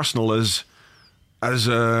look at Arsenal as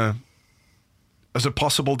a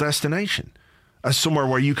possible destination, as somewhere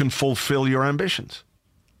where you can fulfill your ambitions?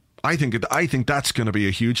 I think that's going to be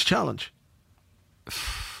a huge challenge.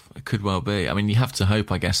 It could well be. I mean, you have to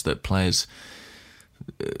hope, I guess, that players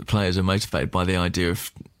are motivated by the idea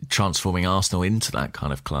of transforming Arsenal into that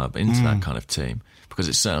kind of club, into that kind of team, because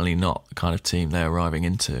it's certainly not the kind of team they're arriving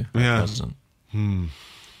into at present.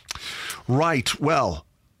 Right. Well,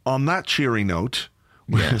 on that cheery note,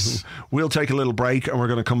 yes, we'll take a little break and we're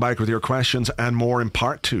going to come back with your questions and more in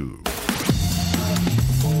part 2.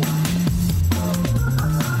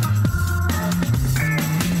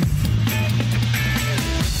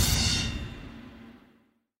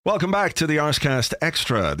 Welcome back to the Arsecast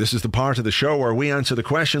Extra. This is the part of the show where we answer the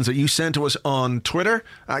questions that you sent to us on Twitter,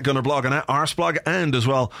 at Gunnerblog and at Arseblog, and as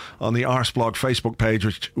well on the Arseblog Facebook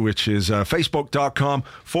page, which is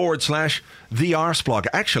facebook.com/the Arseblog.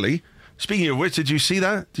 Actually, speaking of which, did you see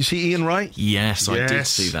that? Did you see Ian Wright? Yes, I did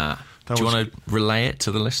see that. Do you want to relay it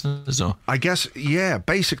to the listeners? Or? I guess, yeah.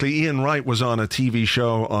 Basically, Ian Wright was on a TV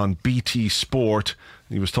show on BT Sport.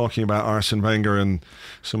 He was talking about Arsene Wenger and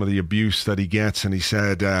some of the abuse that he gets, and he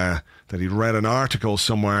said that he'd read an article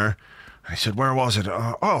somewhere. I said, where was it?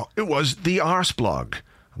 It was the Arseblog.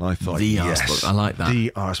 And I thought, the Arseblog. I like that.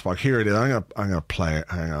 The Arseblog. Here it is. I'm gonna play it.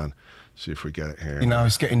 Hang on. See if we get it here.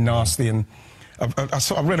 It's getting nasty, and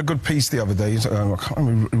I read a good piece the other day. I can't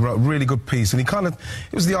remember, he wrote a really good piece, and it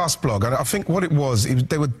was the Arseblog. And I think what it was,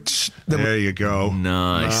 there you go.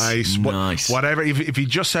 Nice. Whatever. If he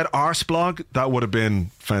just said Arseblog, that would have been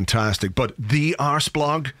fantastic. But the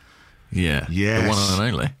Arseblog? Yeah. Yes. The one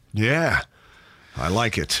and only. Yeah. I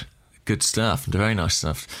like it. Good stuff. Very nice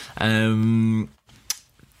stuff.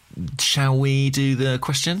 Shall we do the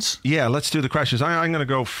questions? Yeah, let's do the questions. I'm going to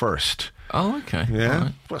go first. Oh, okay. Yeah.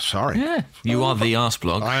 Right. Well, sorry. Yeah. You are the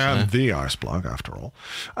Arseblog. I am the Arseblog, after all.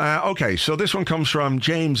 Okay, so this one comes from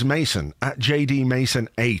James Mason at JD Mason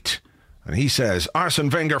 8. And he says, Arsene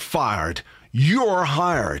Wenger fired. You're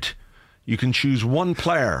hired. You can choose one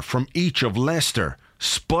player from each of Leicester,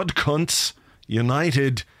 Spud Cunts,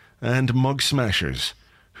 United, and Mug Smashers.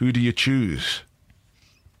 Who do you choose?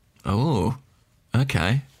 Oh,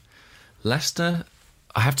 okay. Leicester.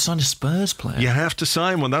 I have to sign a Spurs player. You have to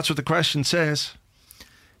sign one. That's what the question says.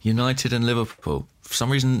 United and Liverpool. For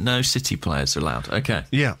some reason, no City players are allowed. Okay.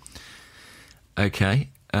 Yeah. Okay.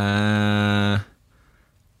 I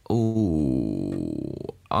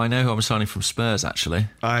know who I'm signing from Spurs, actually.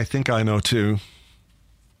 I think I know too.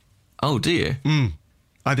 Oh, do you?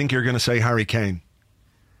 I think you're going to say Harry Kane.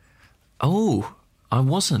 Oh, I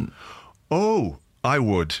wasn't. Oh, I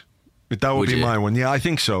would. That would be my one. Yeah, I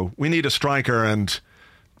think so. We need a striker, and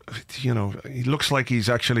he looks like he's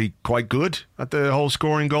actually quite good at the whole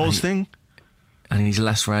scoring goals thing. And he's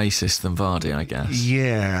less racist than Vardy, I guess.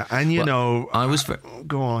 Yeah, and I was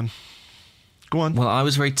go on. Well, I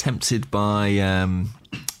was very tempted by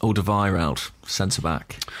Alderweireld, centre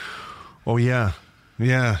back. Oh yeah.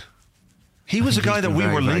 He was a guy that we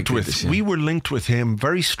were linked with. We were linked with him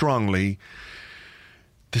very strongly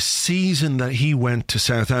the season that he went to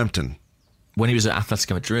Southampton. When he was at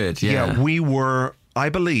Atletico Madrid, Yeah, we were, I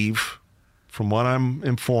believe, from what I'm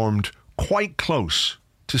informed, quite close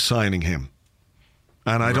to signing him.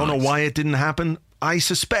 And I don't know why it didn't happen. I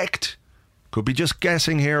suspect, could be just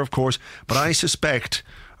guessing here, of course, but I suspect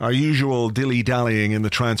our usual dilly-dallying in the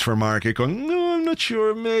transfer market, going, no, I'm not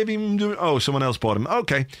sure, maybe, someone else bought him.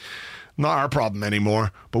 Okay, not our problem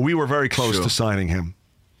anymore. But we were very close to signing him.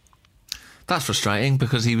 That's frustrating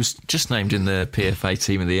because he was just named in the PFA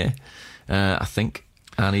Team of the Year, I think.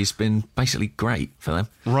 And he's been basically great for them.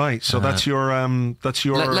 Right, so that's your.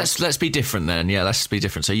 Let's be different then. Yeah, let's be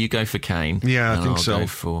different. So you go for Kane. Yeah, I think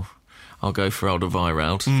so. I'll go for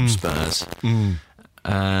Alderweireld from Spurs.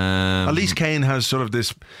 At least Kane has sort of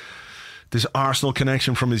this Arsenal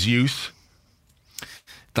connection from his youth.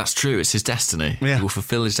 That's true. It's his destiny. Yeah. He will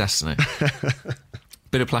fulfil his destiny.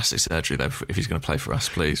 Bit of plastic surgery though, if he's going to play for us,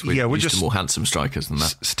 please. We're used to more handsome strikers than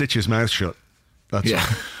that. Stitch his mouth shut. That's all.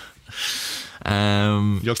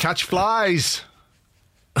 You'll catch flies.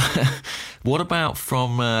 What about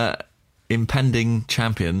from impending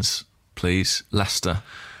champions, please? Leicester.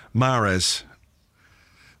 Mahrez,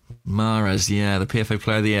 yeah, the PFA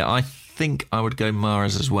Player of the Year. I think I would go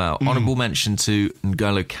Mahrez as well. Honourable mention to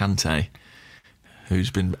N'Golo Kante,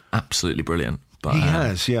 who's been absolutely brilliant. But, he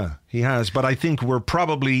has. But I think we're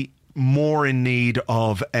probably more in need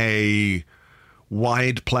of a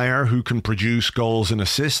wide player who can produce goals and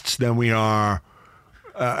assists than we are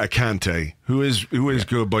a Kante, who is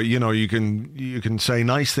good. But you can say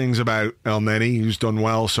nice things about Elneny, who's done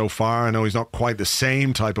well so far. I know he's not quite the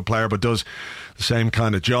same type of player, but does the same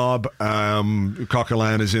kind of job.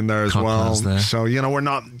 Coquelin is in there as well. So we're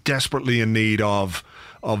not desperately in need of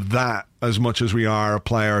that as much as we are a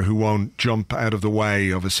player who won't jump out of the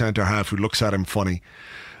way of a centre half who looks at him funny.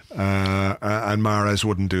 And Mahrez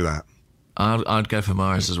wouldn't do that. I'd go for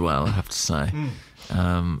Mahrez as well, I have to say.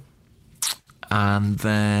 And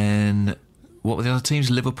then, what were the other teams?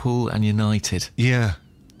 Liverpool and United. Yeah.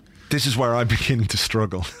 This is where I begin to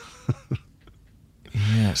struggle.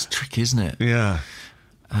 Yeah, it's tricky, isn't it? Yeah.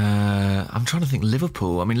 I'm trying to think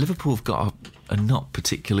Liverpool. I mean, Liverpool have got a not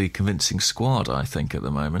particularly convincing squad, I think, at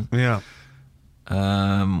the moment. Yeah.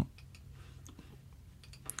 I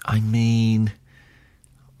mean,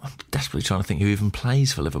 I'm desperately trying to think who even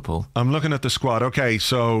plays for Liverpool. I'm looking at the squad. Okay,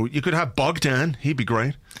 so you could have Bogdan. He'd be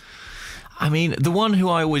great. I mean, the one who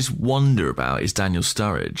I always wonder about is Daniel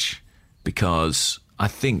Sturridge, because I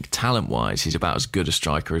think talent-wise he's about as good a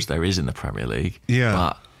striker as there is in the Premier League. Yeah.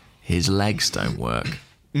 But his legs don't work.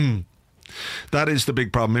 That is the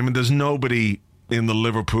big problem. I mean, there's nobody in the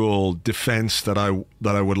Liverpool defence that I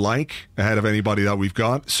would like ahead of anybody that we've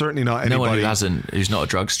got. Certainly not anybody. No one who's not a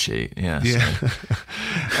drugs cheat. Yeah. So.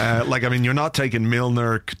 You're not taking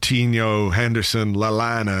Milner, Coutinho, Henderson,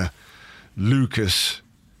 Lallana, Lucas,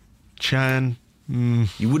 Chan.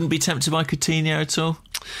 You wouldn't be tempted by Coutinho at all?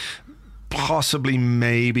 Possibly,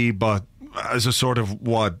 maybe, but as a sort of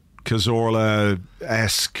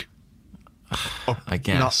Cazorla-esque, I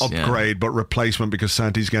guess, not upgrade, but replacement, because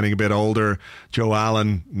Santi's getting a bit older. Joe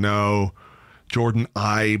Allen, no. Jordan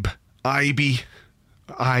Ibe,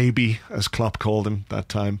 as Klopp called him that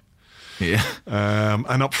time. Yeah.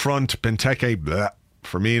 And up front, Benteke, blah.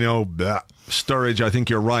 Firmino, blah. Sturridge, I think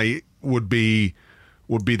you're right, would be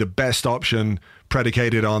the best option,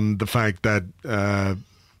 predicated on the fact that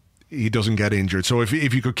he doesn't get injured. So if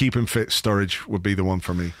you could keep him fit, Sturridge would be the one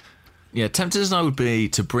for me. Yeah, tempted as I would be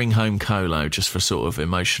to bring home Colo just for sort of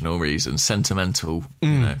emotional reasons, sentimental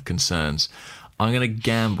concerns. I'm going to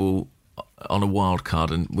gamble on a wild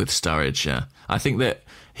card and with Sturridge. Yeah, I think that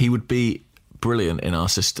he would be brilliant in our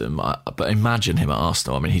system. But imagine him at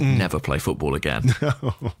Arsenal. I mean, he'd never play football again.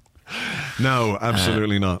 No,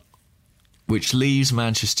 absolutely not. Which leaves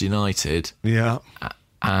Manchester United. Yeah,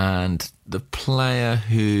 and the player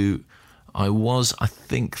who I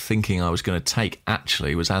think thinking I was going to take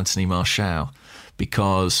actually was Anthony Martial,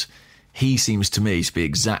 because he seems to me to be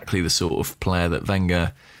exactly the sort of player that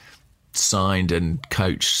Wenger signed and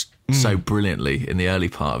coached so brilliantly in the early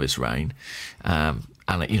part of his reign. And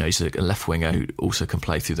he's a left winger who also can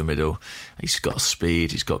play through the middle. He's got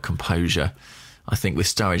speed, he's got composure. I think with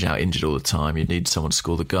Sturridge out injured all the time, you need someone to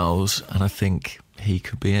score the goals, and I think he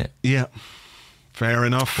could be it. Yeah, fair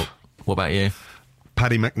enough. What about you?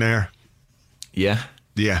 Paddy McNair. Yeah.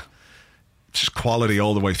 Yeah. Just quality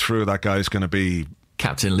all the way through. That guy's going to be...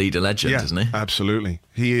 Captain, leader, legend, isn't he? Absolutely.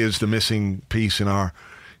 He is the missing piece in our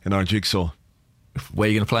jigsaw. Where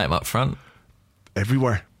are you going to play him, up front?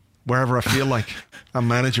 Everywhere. Wherever I feel like. I'm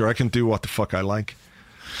manager. I can do what the fuck I like.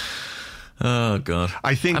 Oh, God.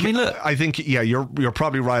 I think, you're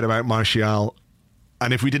probably right about Martial.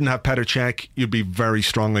 And if we didn't have Petr Cech, you'd be very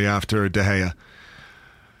strongly after De Gea.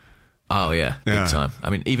 Oh, yeah. Big time. I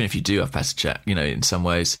mean, even if you do have Petr Cech, in some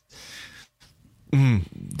ways,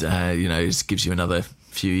 it gives you another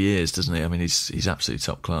few years, doesn't he? I mean, he's absolutely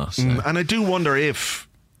top class. So. And I do wonder if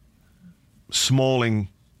Smalling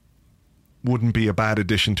wouldn't be a bad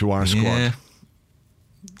addition to our squad.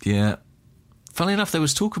 Yeah. Funnily enough, there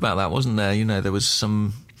was talk about that, wasn't there? There was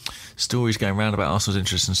some stories going around about Arsenal's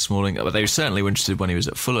interest in Smalling. But they certainly were interested when he was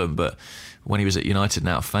at Fulham, but when he was at United,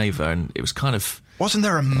 now out of favour, and it was kind of... Wasn't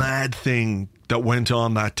there a mad thing that went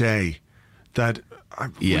on that day? Were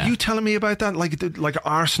you telling me about that? Like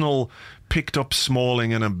Arsenal picked up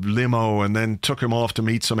Smalling in a limo and then took him off to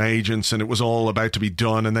meet some agents, and it was all about to be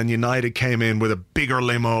done, and then United came in with a bigger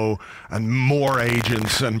limo and more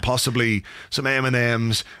agents and possibly some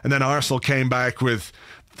M&Ms, and then Arsenal came back with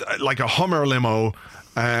like a Hummer limo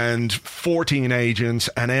and 14 agents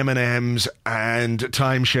and M&Ms and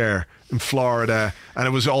timeshare in Florida, and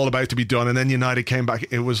it was all about to be done, and then United came back.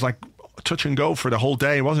 It was like touch and go for the whole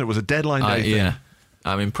day, wasn't it? It was a deadline day thing. Yeah.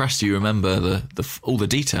 I'm impressed you remember all the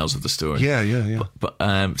details of the story. Yeah. But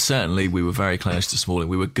certainly we were very close to Smalling.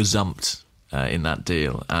 We were gazumped in that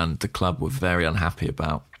deal, and the club were very unhappy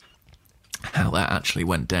about how that actually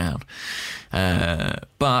went down.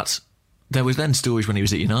 But there was then stories when he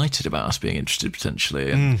was at United about us being interested potentially,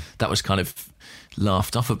 and that was kind of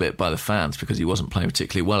laughed off a bit by the fans because he wasn't playing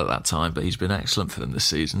particularly well at that time, but he's been excellent for them this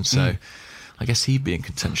season, so I guess he'd be in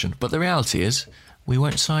contention. But the reality is, we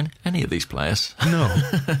won't sign any of these players.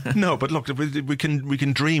 No, but look, we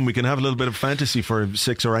can dream. We can have a little bit of fantasy for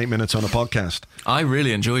 6 or 8 minutes on a podcast. I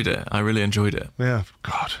really enjoyed it. Yeah,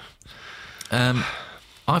 God.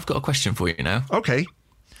 I've got a question for you now. Okay.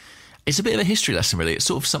 It's a bit of a history lesson, really. It's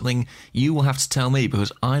sort of something you will have to tell me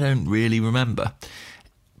because I don't really remember.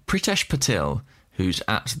 Pritesh Patil, who's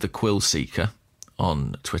at the Quill Seeker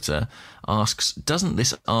on Twitter, asks, doesn't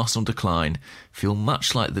this Arsenal decline feel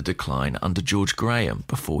much like the decline under George Graham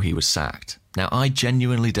before he was sacked? Now, I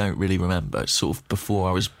genuinely don't really remember. It's sort of before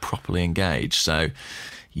I was properly engaged, so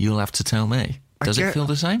you'll have to tell me. Does it feel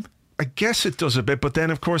the same? I guess it does a bit, but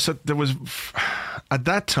then, of course, at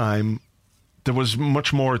that time, there was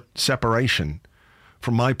much more separation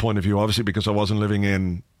from my point of view, obviously, because I wasn't living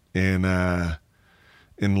in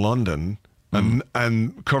London.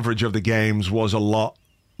 And coverage of the games was a lot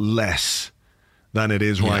less than it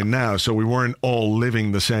is right now. So we weren't all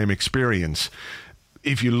living the same experience.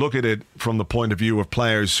 If you look at it from the point of view of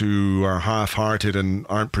players who are half-hearted and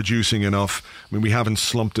aren't producing enough, I mean, we haven't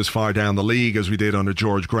slumped as far down the league as we did under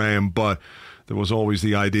George Graham, but there was always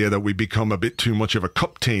the idea that we become a bit too much of a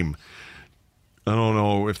cup team. I don't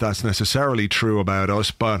know if that's necessarily true about us,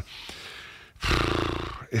 but...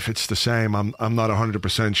 if it's the same, I'm not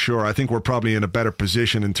 100% sure. I think we're probably in a better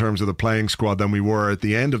position in terms of the playing squad than we were at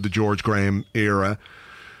the end of the George Graham era.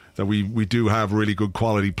 That we do have really good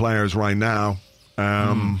quality players right now.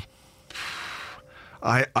 I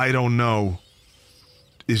don't know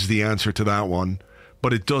is the answer to that one,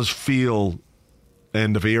 but it does feel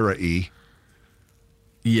end of era-y.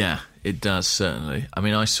 Yeah, it does, certainly. I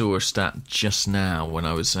mean, I saw a stat just now when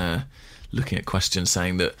I was looking at questions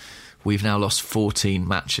saying that we've now lost 14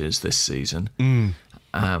 matches this season, and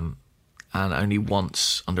only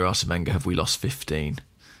once under Arsene Wenger have we lost 15,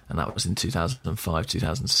 and that was in 2005,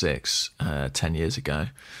 2006, 10 years ago.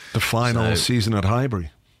 The final season at Highbury.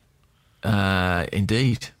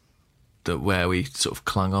 Indeed. Where we sort of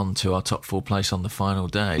clung on to our top 4 place on the final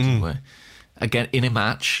day, didn't we? Again, in a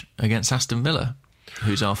match against Aston Villa,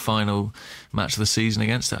 who's our final match of the season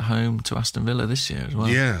against at home to Aston Villa this year as well.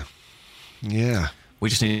 Yeah. We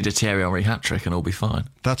just need a Thierry Henry hat-trick and all be fine.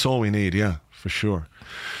 That's all we need, yeah, for sure.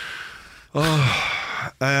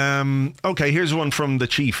 Okay, here's one from the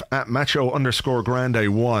Chief, at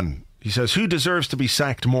Macho_Grande1. He says, who deserves to be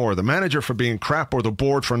sacked more, the manager for being crap or the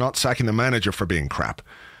board for not sacking the manager for being crap?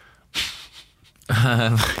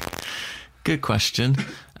 Good question.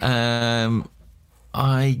 I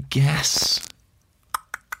guess...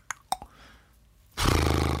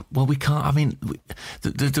 Well, we can't. I mean,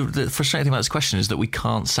 the frustrating thing about this question is that we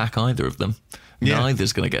can't sack either of them. Yeah.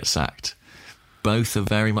 Neither's going to get sacked. Both are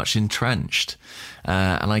very much entrenched.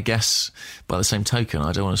 And I guess, by the same token,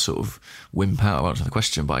 I don't want to sort of wimp out about the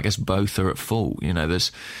question, but I guess both are at fault.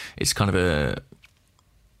 It's kind of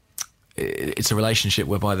it's a relationship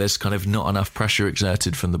whereby there's kind of not enough pressure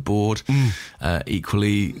exerted from the board.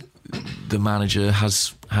 Equally, the manager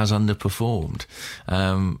has underperformed.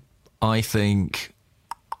 I think.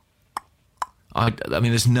 I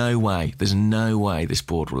mean, there's no way this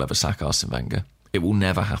board will ever sack Arsene Wenger. It will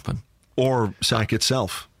never happen. Or sack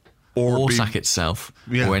itself. Or sack itself,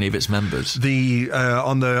 or any of its members. On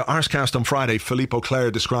the Arsecast on Friday, Philippe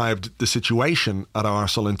Auclair described the situation at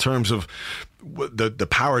Arsenal in terms of the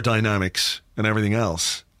power dynamics and everything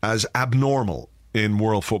else as abnormal in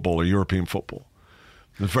world football or European football.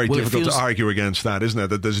 It's very difficult to argue against that, isn't it?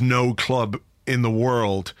 That there's no club in the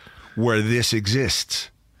world where this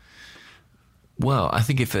exists. Well, I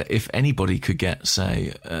think if anybody could get,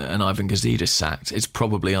 say, an Ivan Gazidis sacked, it's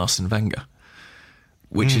probably Arsene Wenger.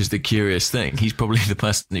 Which is the curious thing. He's probably the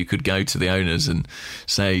person who could go to the owners and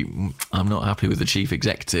say, I'm not happy with the chief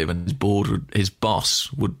executive, and his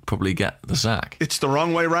boss would probably get the sack. It's the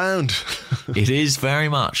wrong way round. It is very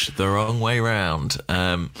much the wrong way round.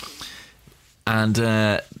 It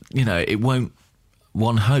won't,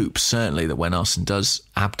 one hopes certainly that when Arsene does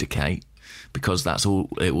abdicate, because that's all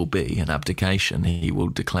it will be, an abdication, he will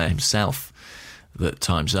declare himself that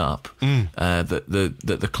time's up, that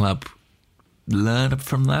the club learn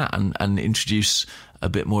from that and introduce a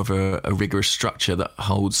bit more of a rigorous structure that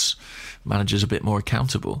holds managers a bit more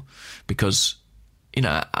accountable. Because,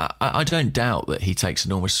 I don't doubt that he takes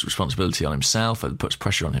enormous responsibility on himself and puts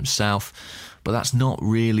pressure on himself, but that's not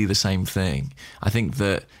really the same thing. I think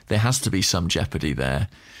that there has to be some jeopardy there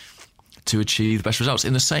to achieve the best results.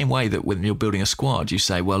 In the same way that when you're building a squad, you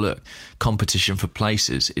say, well, look, competition for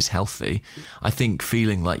places is healthy. I think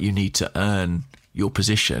feeling like you need to earn your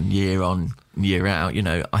position year on, year out,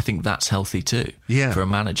 I think that's healthy too for a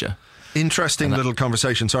manager. Interesting little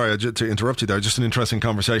conversation. Sorry to interrupt you there. Just an interesting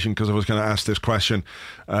conversation because I was going to ask this question.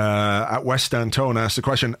 At West Antone asked the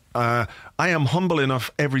question, I am humble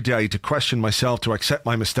enough every day to question myself, to accept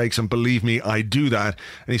my mistakes, and believe me, I do that.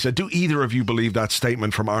 And he said, do either of you believe that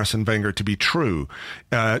statement from Arsene Wenger to be true?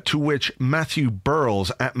 To which Matthew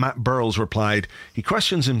Burles, at Matt Burles, replied, he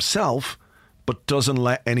questions himself but doesn't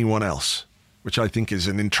let anyone else. Which I think is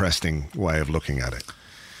an interesting way of looking at it.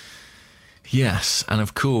 Yes, and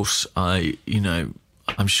of course, I'm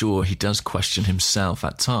sure he does question himself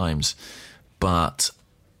at times, but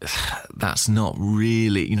that's not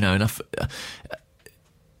really, enough.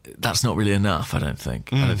 That's not really enough, I don't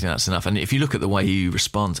think. I don't think that's enough. And if you look at the way he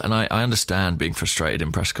responds, and I understand being frustrated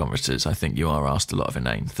in press conferences, I think you are asked a lot of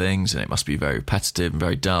inane things, and it must be very repetitive and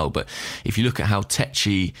very dull. But if you look at how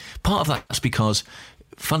tetchy, part of that's because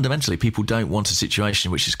fundamentally, people don't want a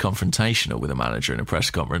situation which is confrontational with a manager in a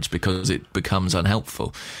press conference because it becomes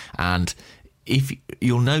unhelpful. And if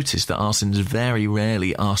you'll notice that Arsene's very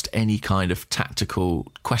rarely asked any kind of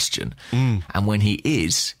tactical question, and when he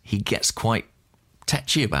gets quite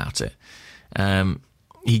tetchy about it.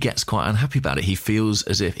 He gets quite unhappy about it. He feels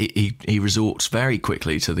as if he resorts very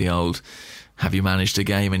quickly to the old "have you managed a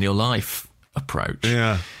game in your life" approach.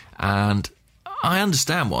 Yeah, and I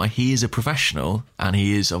understand why. He is a professional and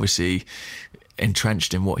he is obviously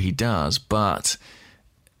entrenched in what he does, but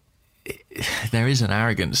there is an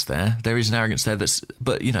arrogance there.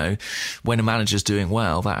 But when a manager's doing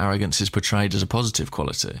well, that arrogance is portrayed as a positive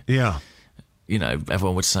quality. Yeah.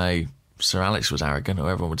 Everyone would say Sir Alex was arrogant, or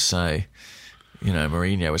everyone would say,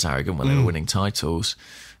 Mourinho was arrogant when they were winning titles.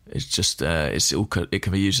 It's just, it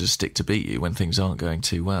can be used as a stick to beat you when things aren't going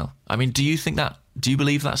too well. I mean, do you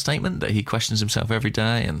believe that statement, that he questions himself every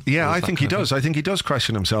day? And yeah, I think he does. I think he does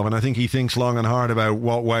question himself, and I think he thinks long and hard about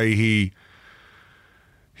what way he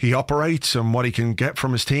operates and what he can get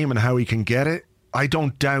from his team and how he can get it. I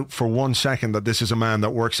don't doubt for one second that this is a man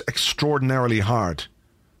that works extraordinarily hard.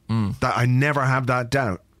 That I never have that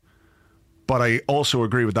doubt. But I also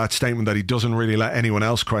agree with that statement that he doesn't really let anyone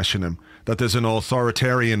else question him, that there's an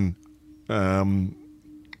authoritarian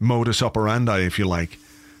modus operandi, if you like,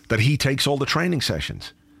 that he takes all the training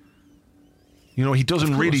sessions. He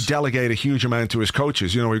doesn't really delegate a huge amount to his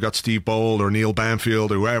coaches. We've got Steve Bold or Neil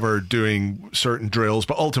Banfield, whoever, doing certain drills.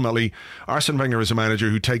 But ultimately, Arsene Wenger is a manager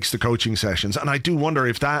who takes the coaching sessions. And I do wonder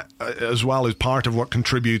if that, as well, is part of what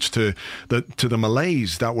contributes to the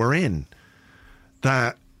malaise that we're in.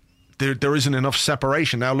 That there isn't enough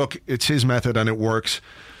separation. Now, look, it's his method and it works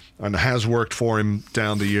and has worked for him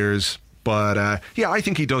down the years. But, I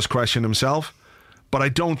think he does question himself. But I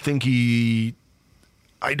don't think he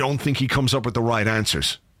comes up with the right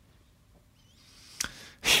answers.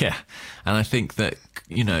 Yeah, and I think that,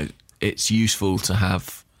 it's useful to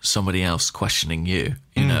have somebody else questioning you,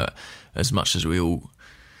 as much as we all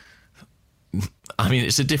I mean,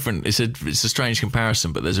 it's a strange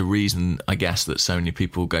comparison, but there's a reason, I guess, that so many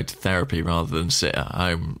people go to therapy rather than sit at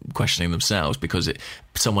home questioning themselves, because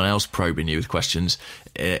someone else probing you with questions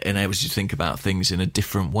enables you to think about things in a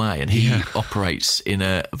different way. And he operates in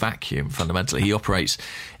a vacuum, fundamentally. He operates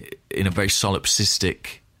in a very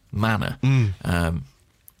solipsistic manner. And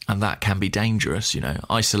that can be dangerous,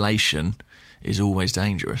 Isolation is always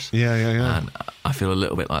dangerous. Yeah. And I feel a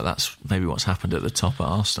little bit like that's maybe what's happened at the top at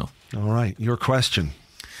Arsenal. All right, your question.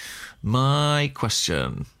 My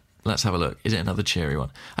question. Let's have a look. Is it another cheery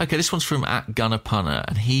one? Okay, this one's from @GunnerPunner,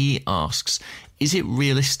 and he asks, is it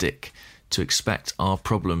realistic to expect our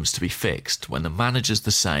problems to be fixed when the manager's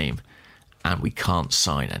the same and we can't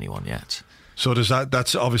sign anyone yet? So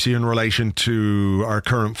that's obviously in relation to our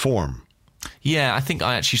current form. Yeah, I think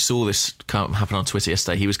I actually saw this happen on Twitter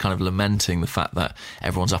yesterday. He was kind of lamenting the fact that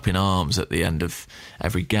everyone's up in arms at the end of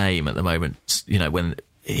every game at the moment, when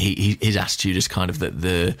his attitude is kind of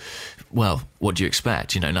that what do you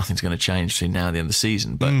expect? Nothing's going to change between now and the end of the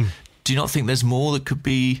season. But do you not think there's more that could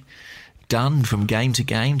be done from game to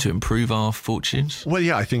game to improve our fortunes? Well,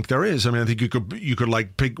 yeah, I think there is. I mean, I think you could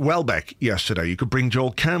like pick Welbeck yesterday. You could bring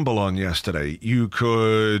Joel Campbell on yesterday. You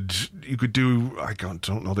could do. I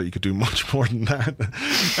don't know that you could do much more than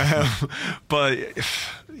that. But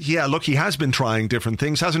yeah, look, he has been trying different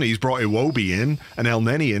things, hasn't he? He's brought Iwobi in and El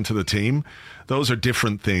Neni into the team. Those are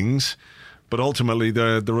different things, but ultimately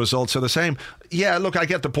the results are the same. Yeah, look, I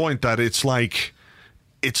get the point that it's like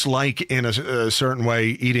in a certain way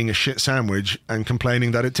eating a shit sandwich and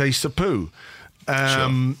complaining that it tastes of poo.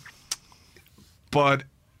 Sure. But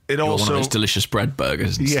it you also want one of those delicious bread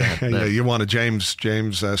burgers instead. Yeah, you want a James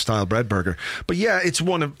style bread burger. But yeah, it's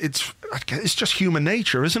just human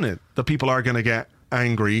nature, isn't it? That people are going to get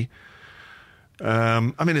angry. I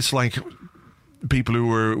mean, it's like people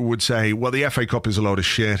who would say, well, the FA Cup is a load of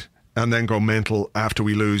shit, and then go mental after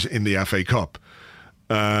we lose in the FA Cup.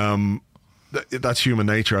 That's human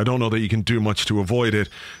nature. I don't know that you can do much to avoid it.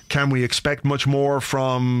 Can we expect much more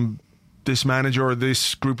from this manager or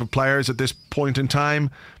this group of players at this point in time?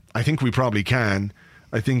 I think we probably can.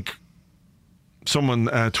 I think someone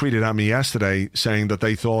tweeted at me yesterday saying that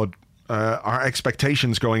they thought our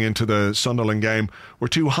expectations going into the Sunderland game were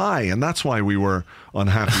too high, and that's why we were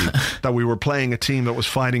unhappy. That we were playing a team that was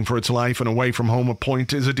fighting for its life, and away from home a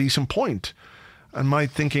point is a decent point. And my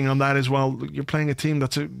thinking on that is, well, you're playing a team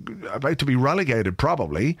that's about to be relegated,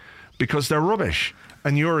 probably, because they're rubbish.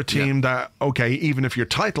 And you're a team that, okay, even if your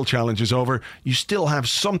title challenge is over, you still have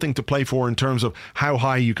something to play for in terms of how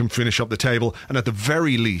high you can finish up the table. And at the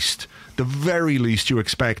very least, you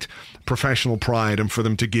expect professional pride and for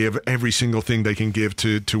them to give every single thing they can give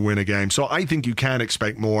to win a game. So I think you can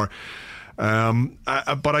expect more.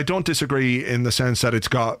 But I don't disagree in the sense that it's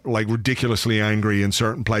got like ridiculously angry in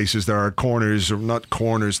certain places. There are corners, or not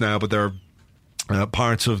corners now, but there are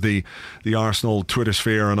parts of the Arsenal Twitter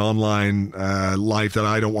sphere and online life that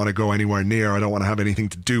I don't want to go anywhere near. I don't want to have anything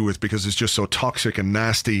to do with, because it's just so toxic and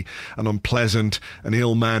nasty and unpleasant and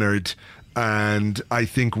ill-mannered. And I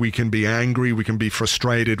think we can be angry, we can be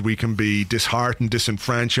frustrated, we can be disheartened,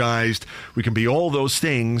 disenfranchised, we can be all those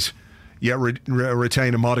things, yet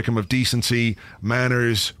retain a modicum of decency,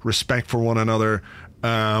 manners, respect for one another.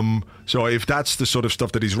 So if that's the sort of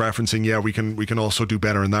stuff that he's referencing, yeah, we can also do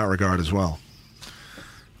better in that regard as well.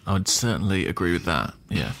 I would certainly agree with that.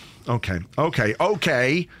 Yeah. Okay.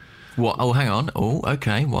 What? Oh, hang on. Oh,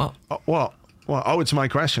 okay. What? What? Oh, it's my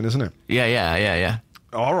question, isn't it? Yeah.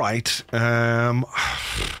 All right. I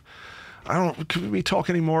don't. Can we talk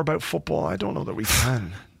any more about football? I don't know that we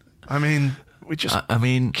can. I mean, we just. I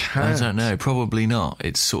can't. don't know. Probably not.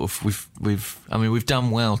 It's sort of we've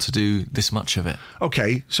done well to do this much of it.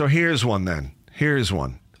 Okay, so here's one then.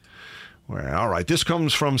 All right, this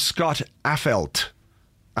comes from Scott Affelt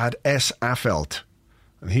at S Affelt,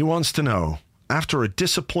 and he wants to know: after a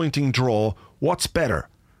disappointing draw, what's better,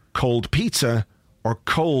 cold pizza or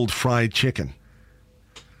cold fried chicken?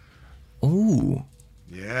 Ooh.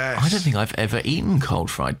 Yes. I don't think I've ever eaten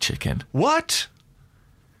cold fried chicken. What?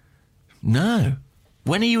 No.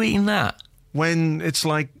 When are you eating that? When it's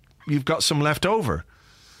like you've got some left over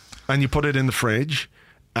and you put it in the fridge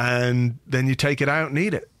and then you take it out and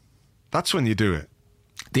eat it. That's when you do it.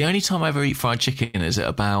 The only time I ever eat fried chicken is at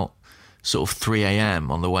about sort of 3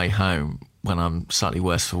 a.m. on the way home when I'm slightly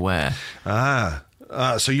worse for wear.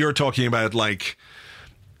 So you're talking about like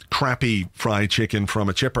crappy fried chicken from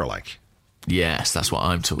a chipper, like? Yes, that's what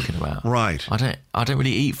I'm talking about. Right. I don't really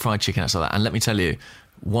eat fried chicken outside that. And let me tell you,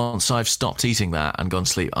 once I've stopped eating that and gone to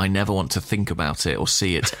sleep, I never want to think about it or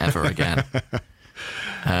see it ever again.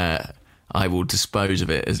 I will dispose of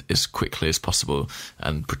it as quickly as possible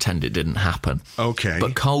and pretend it didn't happen. Okay.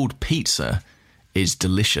 But cold pizza is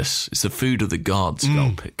delicious. It's the food of the gods,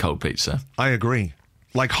 cold pizza. I agree.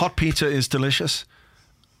 Like hot pizza is delicious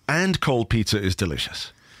and cold pizza is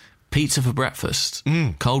delicious. Pizza for breakfast.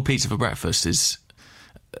 Cold pizza for breakfast is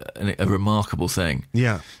a remarkable thing.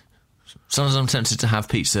 Yeah. Sometimes I'm tempted to have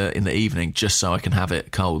pizza in the evening just so I can have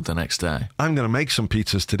it cold the next day. I'm going to make some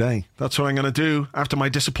pizzas today. That's what I'm going to do. After my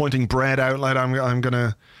disappointing bread outlet, I'm going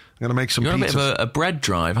to make some pizzas. You're on a bit of a bread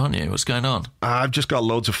drive, aren't you? What's going on? I've just got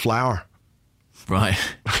loads of flour. Right.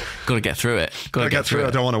 Got to get through it. Got to get through it.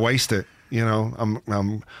 I don't want to waste it. You know,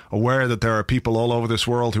 I'm aware that there are people all over this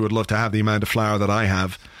world who would love to have the amount of flour that I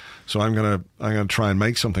have. So I'm gonna try and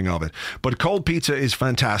make something of it. But cold pizza is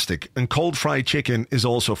fantastic, and cold fried chicken is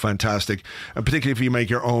also fantastic. And particularly if you make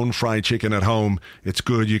your own fried chicken at home, it's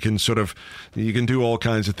good. You can do all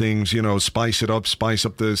kinds of things. You know, spice up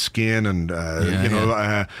the skin, and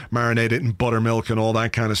marinate it in buttermilk and all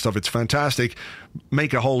that kind of stuff. It's fantastic.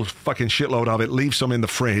 Make a whole fucking shitload of it. Leave some in the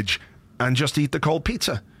fridge, and just eat the cold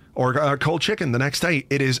pizza or cold chicken the next day.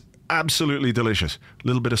 It is absolutely delicious. A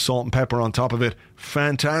little bit of salt and pepper on top of it.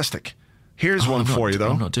 Fantastic. Here's one for you,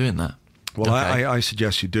 though. I'm not doing that. Well, okay. I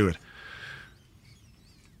suggest you do it.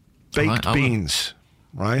 Baked beans,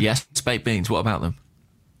 right? Yes, baked beans. What about them?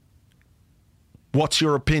 What's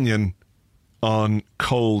your opinion on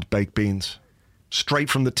cold baked beans? Straight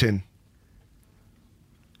from the tin.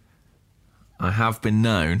 I have been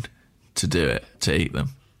known to do it, to eat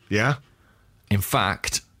them. Yeah? In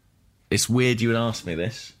fact, it's weird you would ask me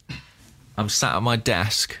this. I'm sat at my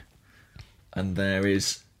desk and there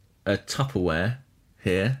is a Tupperware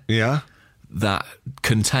here. Yeah. That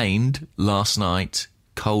contained last night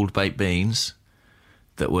cold baked beans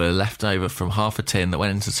that were left over from half a tin that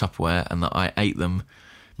went into Tupperware, and that I ate them,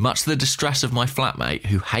 much to the distress of my flatmate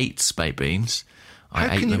who hates baked beans.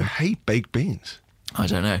 How can you hate baked beans? I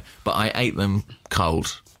don't know, but I ate them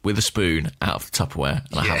cold with a spoon out of the Tupperware,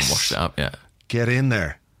 and I haven't washed it up yet. Get in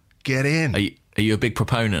there. Get in. Are you a big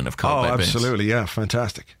proponent of cold baked beans? Oh, absolutely, yeah.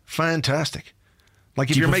 Fantastic. Like,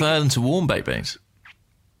 if Do you prefer them to warm baked beans?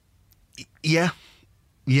 Yeah.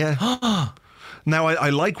 Now, I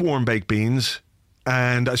like warm baked beans,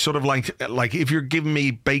 and I sort of like if you're giving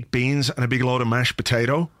me baked beans and a big load of mashed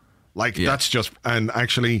potato, that's just, and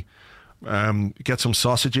actually get some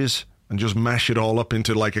sausages and just mash it all up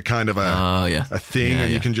into like a kind of a thing,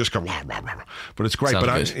 and you can just go, but it's great.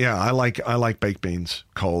 Sounds good. I like baked beans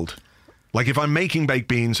cold. Like, if I'm making baked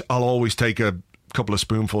beans, I'll always take a couple of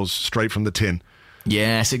spoonfuls straight from the tin.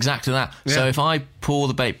 Yes, exactly that. Yeah. So if I pour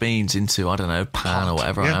the baked beans into, I don't know, pan or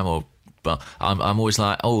whatever I am, but I'm always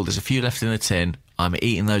like, oh, there's a few left in the tin. I'm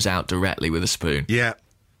eating those out directly with a spoon. Yeah.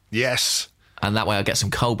 Yes. And that way I get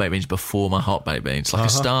some cold baked beans before my hot baked beans, like a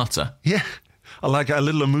starter. Yeah. I like a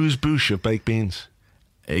little amuse-bouche of baked beans.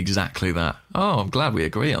 Exactly that. Oh, I'm glad we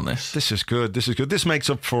agree on this. This is good. This makes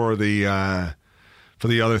up for the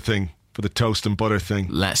other thing, for the toast and butter thing.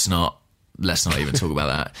 Let's not even talk about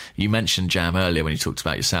that. You mentioned jam earlier when you talked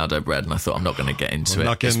about your sourdough bread, and I thought I'm not going to get into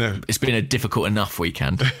it. It's been a difficult enough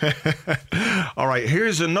weekend. All right,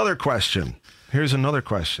 here's another question.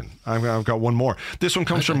 I've got one more. This one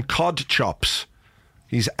comes from Cod Chops.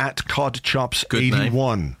 He's at Cod Chops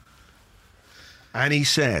 81. And he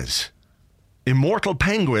says, immortal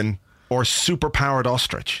penguin or superpowered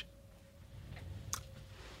ostrich?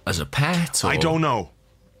 As a pet? Or? I don't know.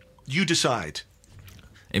 You decide.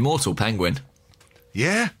 Immortal penguin.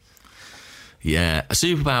 Yeah? Yeah. A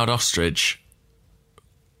superpowered ostrich,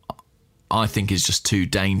 I think, is just too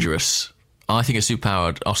dangerous. I think a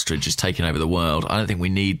superpowered ostrich is taking over the world. I don't think we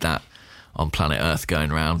need that on planet Earth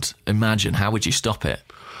going around. Imagine, how would you stop it?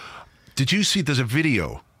 Did you see, there's a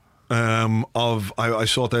video I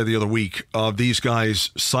saw it there the other week, of these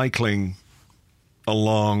guys cycling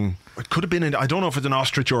along. It could have been, I don't know if it's an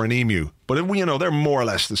ostrich or an emu, but they're more or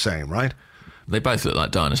less the same, right? They both look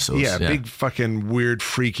like dinosaurs. Yeah, big fucking weird,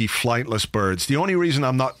 freaky, flightless birds. The only reason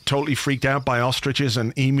I'm not totally freaked out by ostriches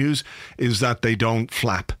and emus is that they don't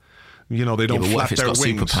flap. They don't flap their wings.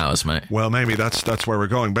 Superpowers, mate? Well, maybe that's where we're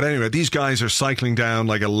going. But anyway, these guys are cycling down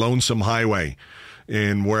like a lonesome highway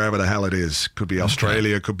in wherever the hell it is. Could be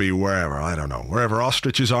Australia, could be wherever, I don't know. Wherever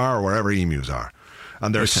ostriches are or wherever emus are.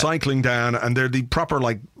 And they're cycling down, and they're the proper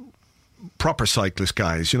cyclist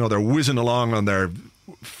guys. They're whizzing along on their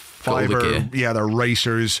fiber. Yeah, they're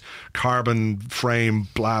racers, carbon frame,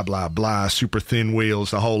 blah, blah, blah, super thin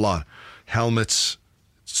wheels, the whole lot. Helmets,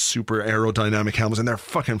 super aerodynamic helmets, and they're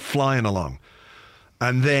fucking flying along.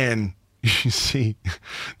 And then you see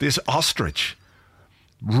this ostrich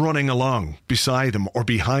running along beside them or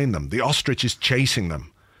behind them. The ostrich is chasing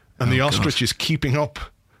them. and the ostrich is keeping up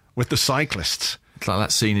with the cyclists. It's like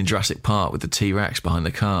that scene in Jurassic Park with the T-Rex behind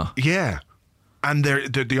the car. Yeah. And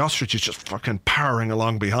the ostrich is just fucking powering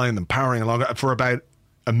along behind them, powering along for about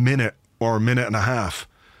a minute or a minute and a half.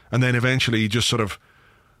 And then eventually he just sort of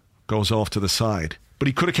goes off to the side. But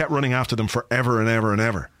he could have kept running after them forever and ever and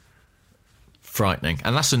ever. Frightening.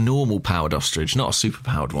 And that's a normal powered ostrich, not a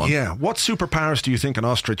super-powered one. Yeah. What superpowers do you think an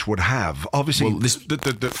ostrich would have? Obviously, well,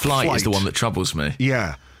 the flight is the one that troubles me.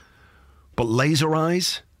 Yeah. But laser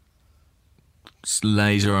eyes?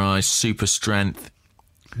 Laser eyes, super strength.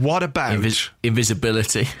 What about...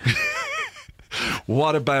 invisibility.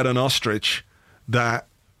 What about an ostrich that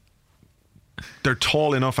they're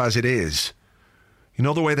tall enough as it is? You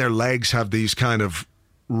know the way their legs have these kind of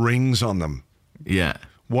rings on them? Yeah.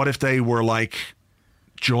 What if they were like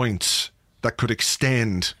joints that could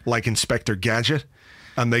extend like Inspector Gadget,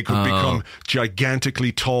 and they could become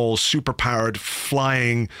gigantically tall, superpowered,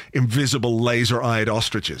 flying, invisible, laser-eyed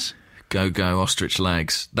ostriches? Go ostrich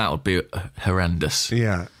legs. That would be horrendous.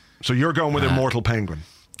 Yeah. So you're going with Immortal Penguin.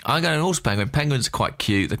 I'm going horse penguin. Penguins are quite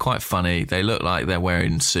cute. They're quite funny. They look like they're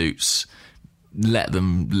wearing suits. Let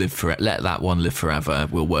them live forever. Let that one live forever.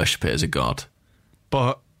 We'll worship it as a god.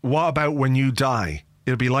 But what about when you die?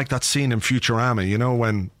 It'll be like that scene in Futurama, you know,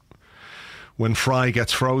 when Fry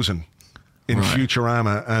gets frozen in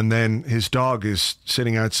Futurama, and then his dog is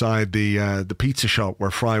sitting outside the pizza shop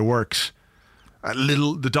where Fry works.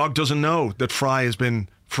 The dog doesn't know that Fry has been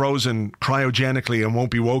frozen cryogenically and won't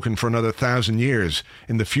be woken for another 1,000 years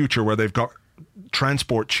in the future, where they've got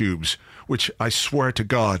transport tubes, which I swear to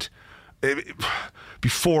God,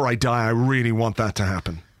 before I die, I really want that to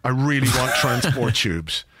happen. I really want transport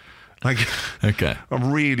tubes. Like, okay, I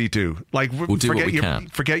really do. Like, we'll do what we can.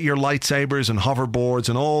 Forget your lightsabers and hoverboards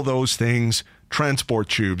and all those things. Transport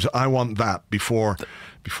tubes. I want that before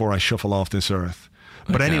I shuffle off this earth.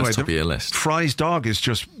 But okay, anyway, Fry's dog is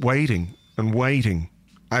just waiting and waiting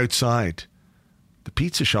outside the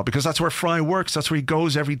pizza shop, because that's where Fry works. That's where he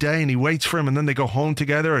goes every day, and he waits for him, and then they go home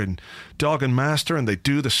together, and dog and master, and they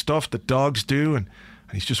do the stuff that dogs do, and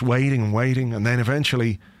he's just waiting and waiting, and then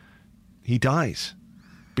eventually he dies.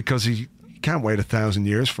 Because he can't wait 1,000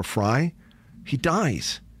 years for Fry. He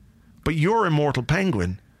dies. But your Immortal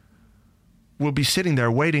Penguin will be sitting there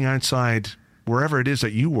waiting outside wherever it is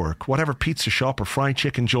that you work, whatever pizza shop or fried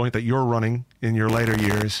chicken joint that you're running in your later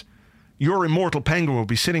years. Your Immortal Penguin will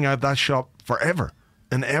be sitting out that shop forever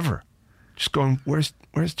and ever. Just going, where's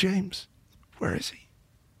James? Where is he?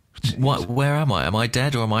 What? Where am I? Am I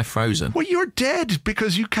dead or am I frozen? Well, you're dead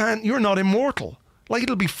because you're not immortal. Like,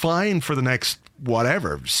 it'll be fine for the next,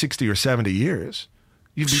 whatever, 60 or 70 years.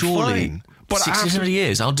 You'd be fine. But 60 or 70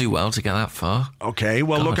 years, I'll do well to get that far. Okay,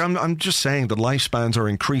 well, look, I'm just saying that lifespans are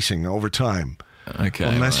increasing over time. Okay.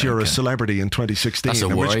 Unless you're a celebrity in 2016. That's a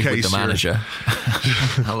worry, in which case with the manager.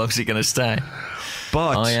 How long is he going to stay?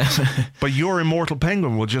 But, but your Immortal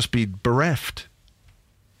Penguin will just be bereft.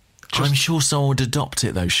 I'm sure someone would adopt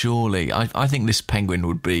it, though, surely. I think this penguin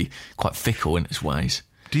would be quite fickle in its ways.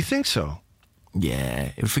 Do you think so?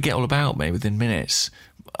 Yeah, it would forget all about me within minutes.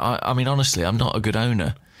 I mean, honestly, I'm not a good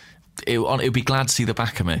owner. It would be glad to see the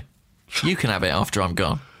back of me. You can have it after I'm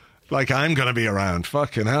gone. Like I'm going to be around.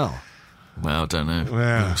 Fucking hell. Well, I don't know.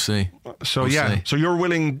 Yeah. We'll see. So we'll see. So you're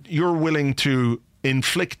willing to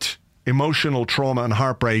inflict emotional trauma and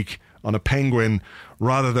heartbreak on a penguin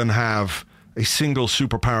rather than have a single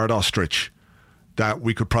superpowered ostrich that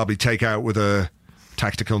we could probably take out with a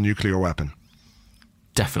tactical nuclear weapon.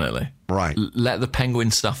 Definitely. Right. Let the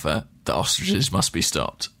penguin suffer. The ostriches must be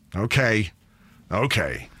stopped. Okay.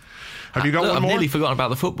 Have you got one more? I've nearly forgotten about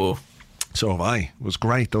the football. So have I. It was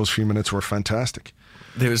great. Those few minutes were fantastic.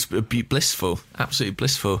 It was blissful. Absolutely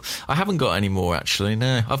blissful. I haven't got any more, actually,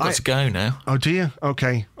 no. I've got to go now. Oh, do you?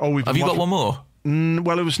 Okay. Oh, Have you got one more?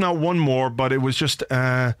 Well, it was not one more, but it was just...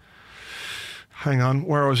 hang on.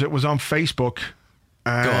 Where was it? It was on Facebook.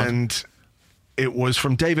 And it was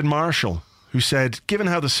from David Marshall, who said, given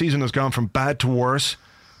how the season has gone from bad to worse,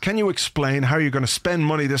 can you explain how you're going to spend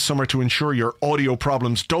money this summer to ensure your audio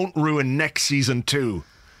problems don't ruin next season too?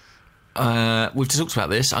 We've talked about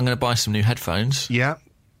this. I'm going to buy some new headphones. Yeah,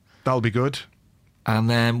 that'll be good. And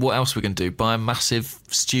then what else are we going to do? Buy a massive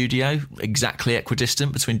studio, exactly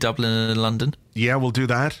equidistant between Dublin and London. Yeah, we'll do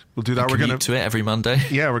that. We're going to to it every Monday.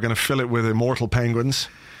 Yeah, we're going to fill it with immortal penguins.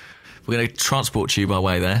 We're going to transport you our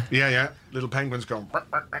way there. Yeah. Little penguins going...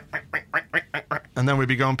 And then we'd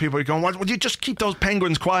be going, people would be going, would you just keep those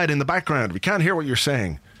penguins quiet in the background? We can't hear what you're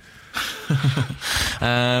saying.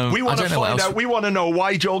 We want to find out. We want to know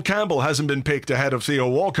why Joel Campbell hasn't been picked ahead of Theo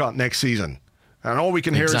Walcott next season. And all we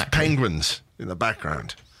can hear is penguins in the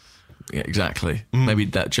background. Yeah, exactly. Maybe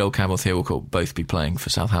that Joel Campbell, Theo Walcott both be playing for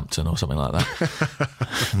Southampton or something like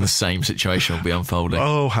that. And the same situation will be unfolding.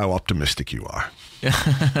 Oh, how optimistic you are.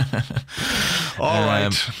 All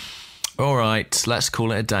right. All right, let's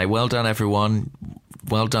call it a day. Well done, everyone.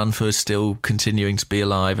 Well done for still continuing to be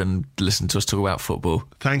alive and listen to us talk about football.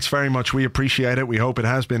 Thanks very much. We appreciate it. We hope it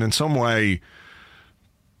has been in some way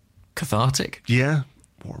cathartic. Yeah,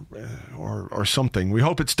 or something. We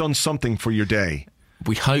hope it's done something for your day.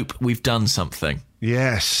 We hope we've done something.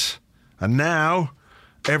 Yes. And now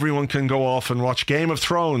everyone can go off and watch Game of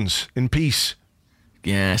Thrones in peace.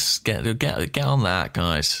 Yes, get on that,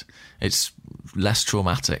 guys. It's less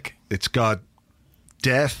traumatic. It's got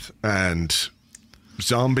death and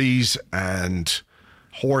zombies and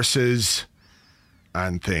horses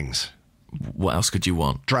and things. What else could you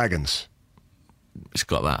want? Dragons. It's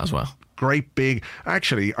got that as well. Great big...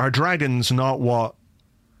 Actually, are dragons not what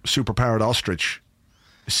superpowered ostrich...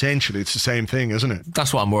 Essentially, it's the same thing, isn't it?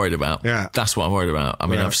 That's what I'm worried about. Yeah. That's what I'm worried about. I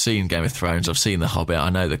mean, I've seen Game of Thrones, I've seen The Hobbit, I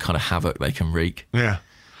know the kind of havoc they can wreak. Yeah.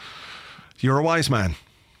 You're a wise man.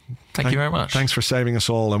 Thank you very much. Thanks for saving us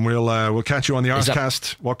all, and we'll catch you on the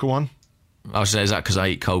Arsecast. What, go on? I was saying, is that because I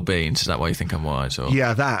eat cold beans? Is that why you think I'm wise? Or?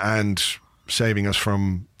 Yeah, that and saving us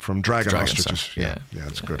from dragon ostriches. Stuff. Yeah,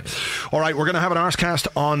 that's good. All right, we're going to have an Arsecast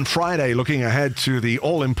on Friday, looking ahead to the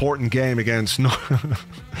all-important game against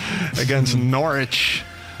Norwich.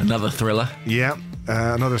 Another thriller. Yeah,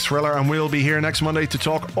 another thriller, and we'll be here next Monday to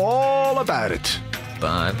talk all about it.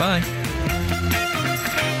 Bye-bye.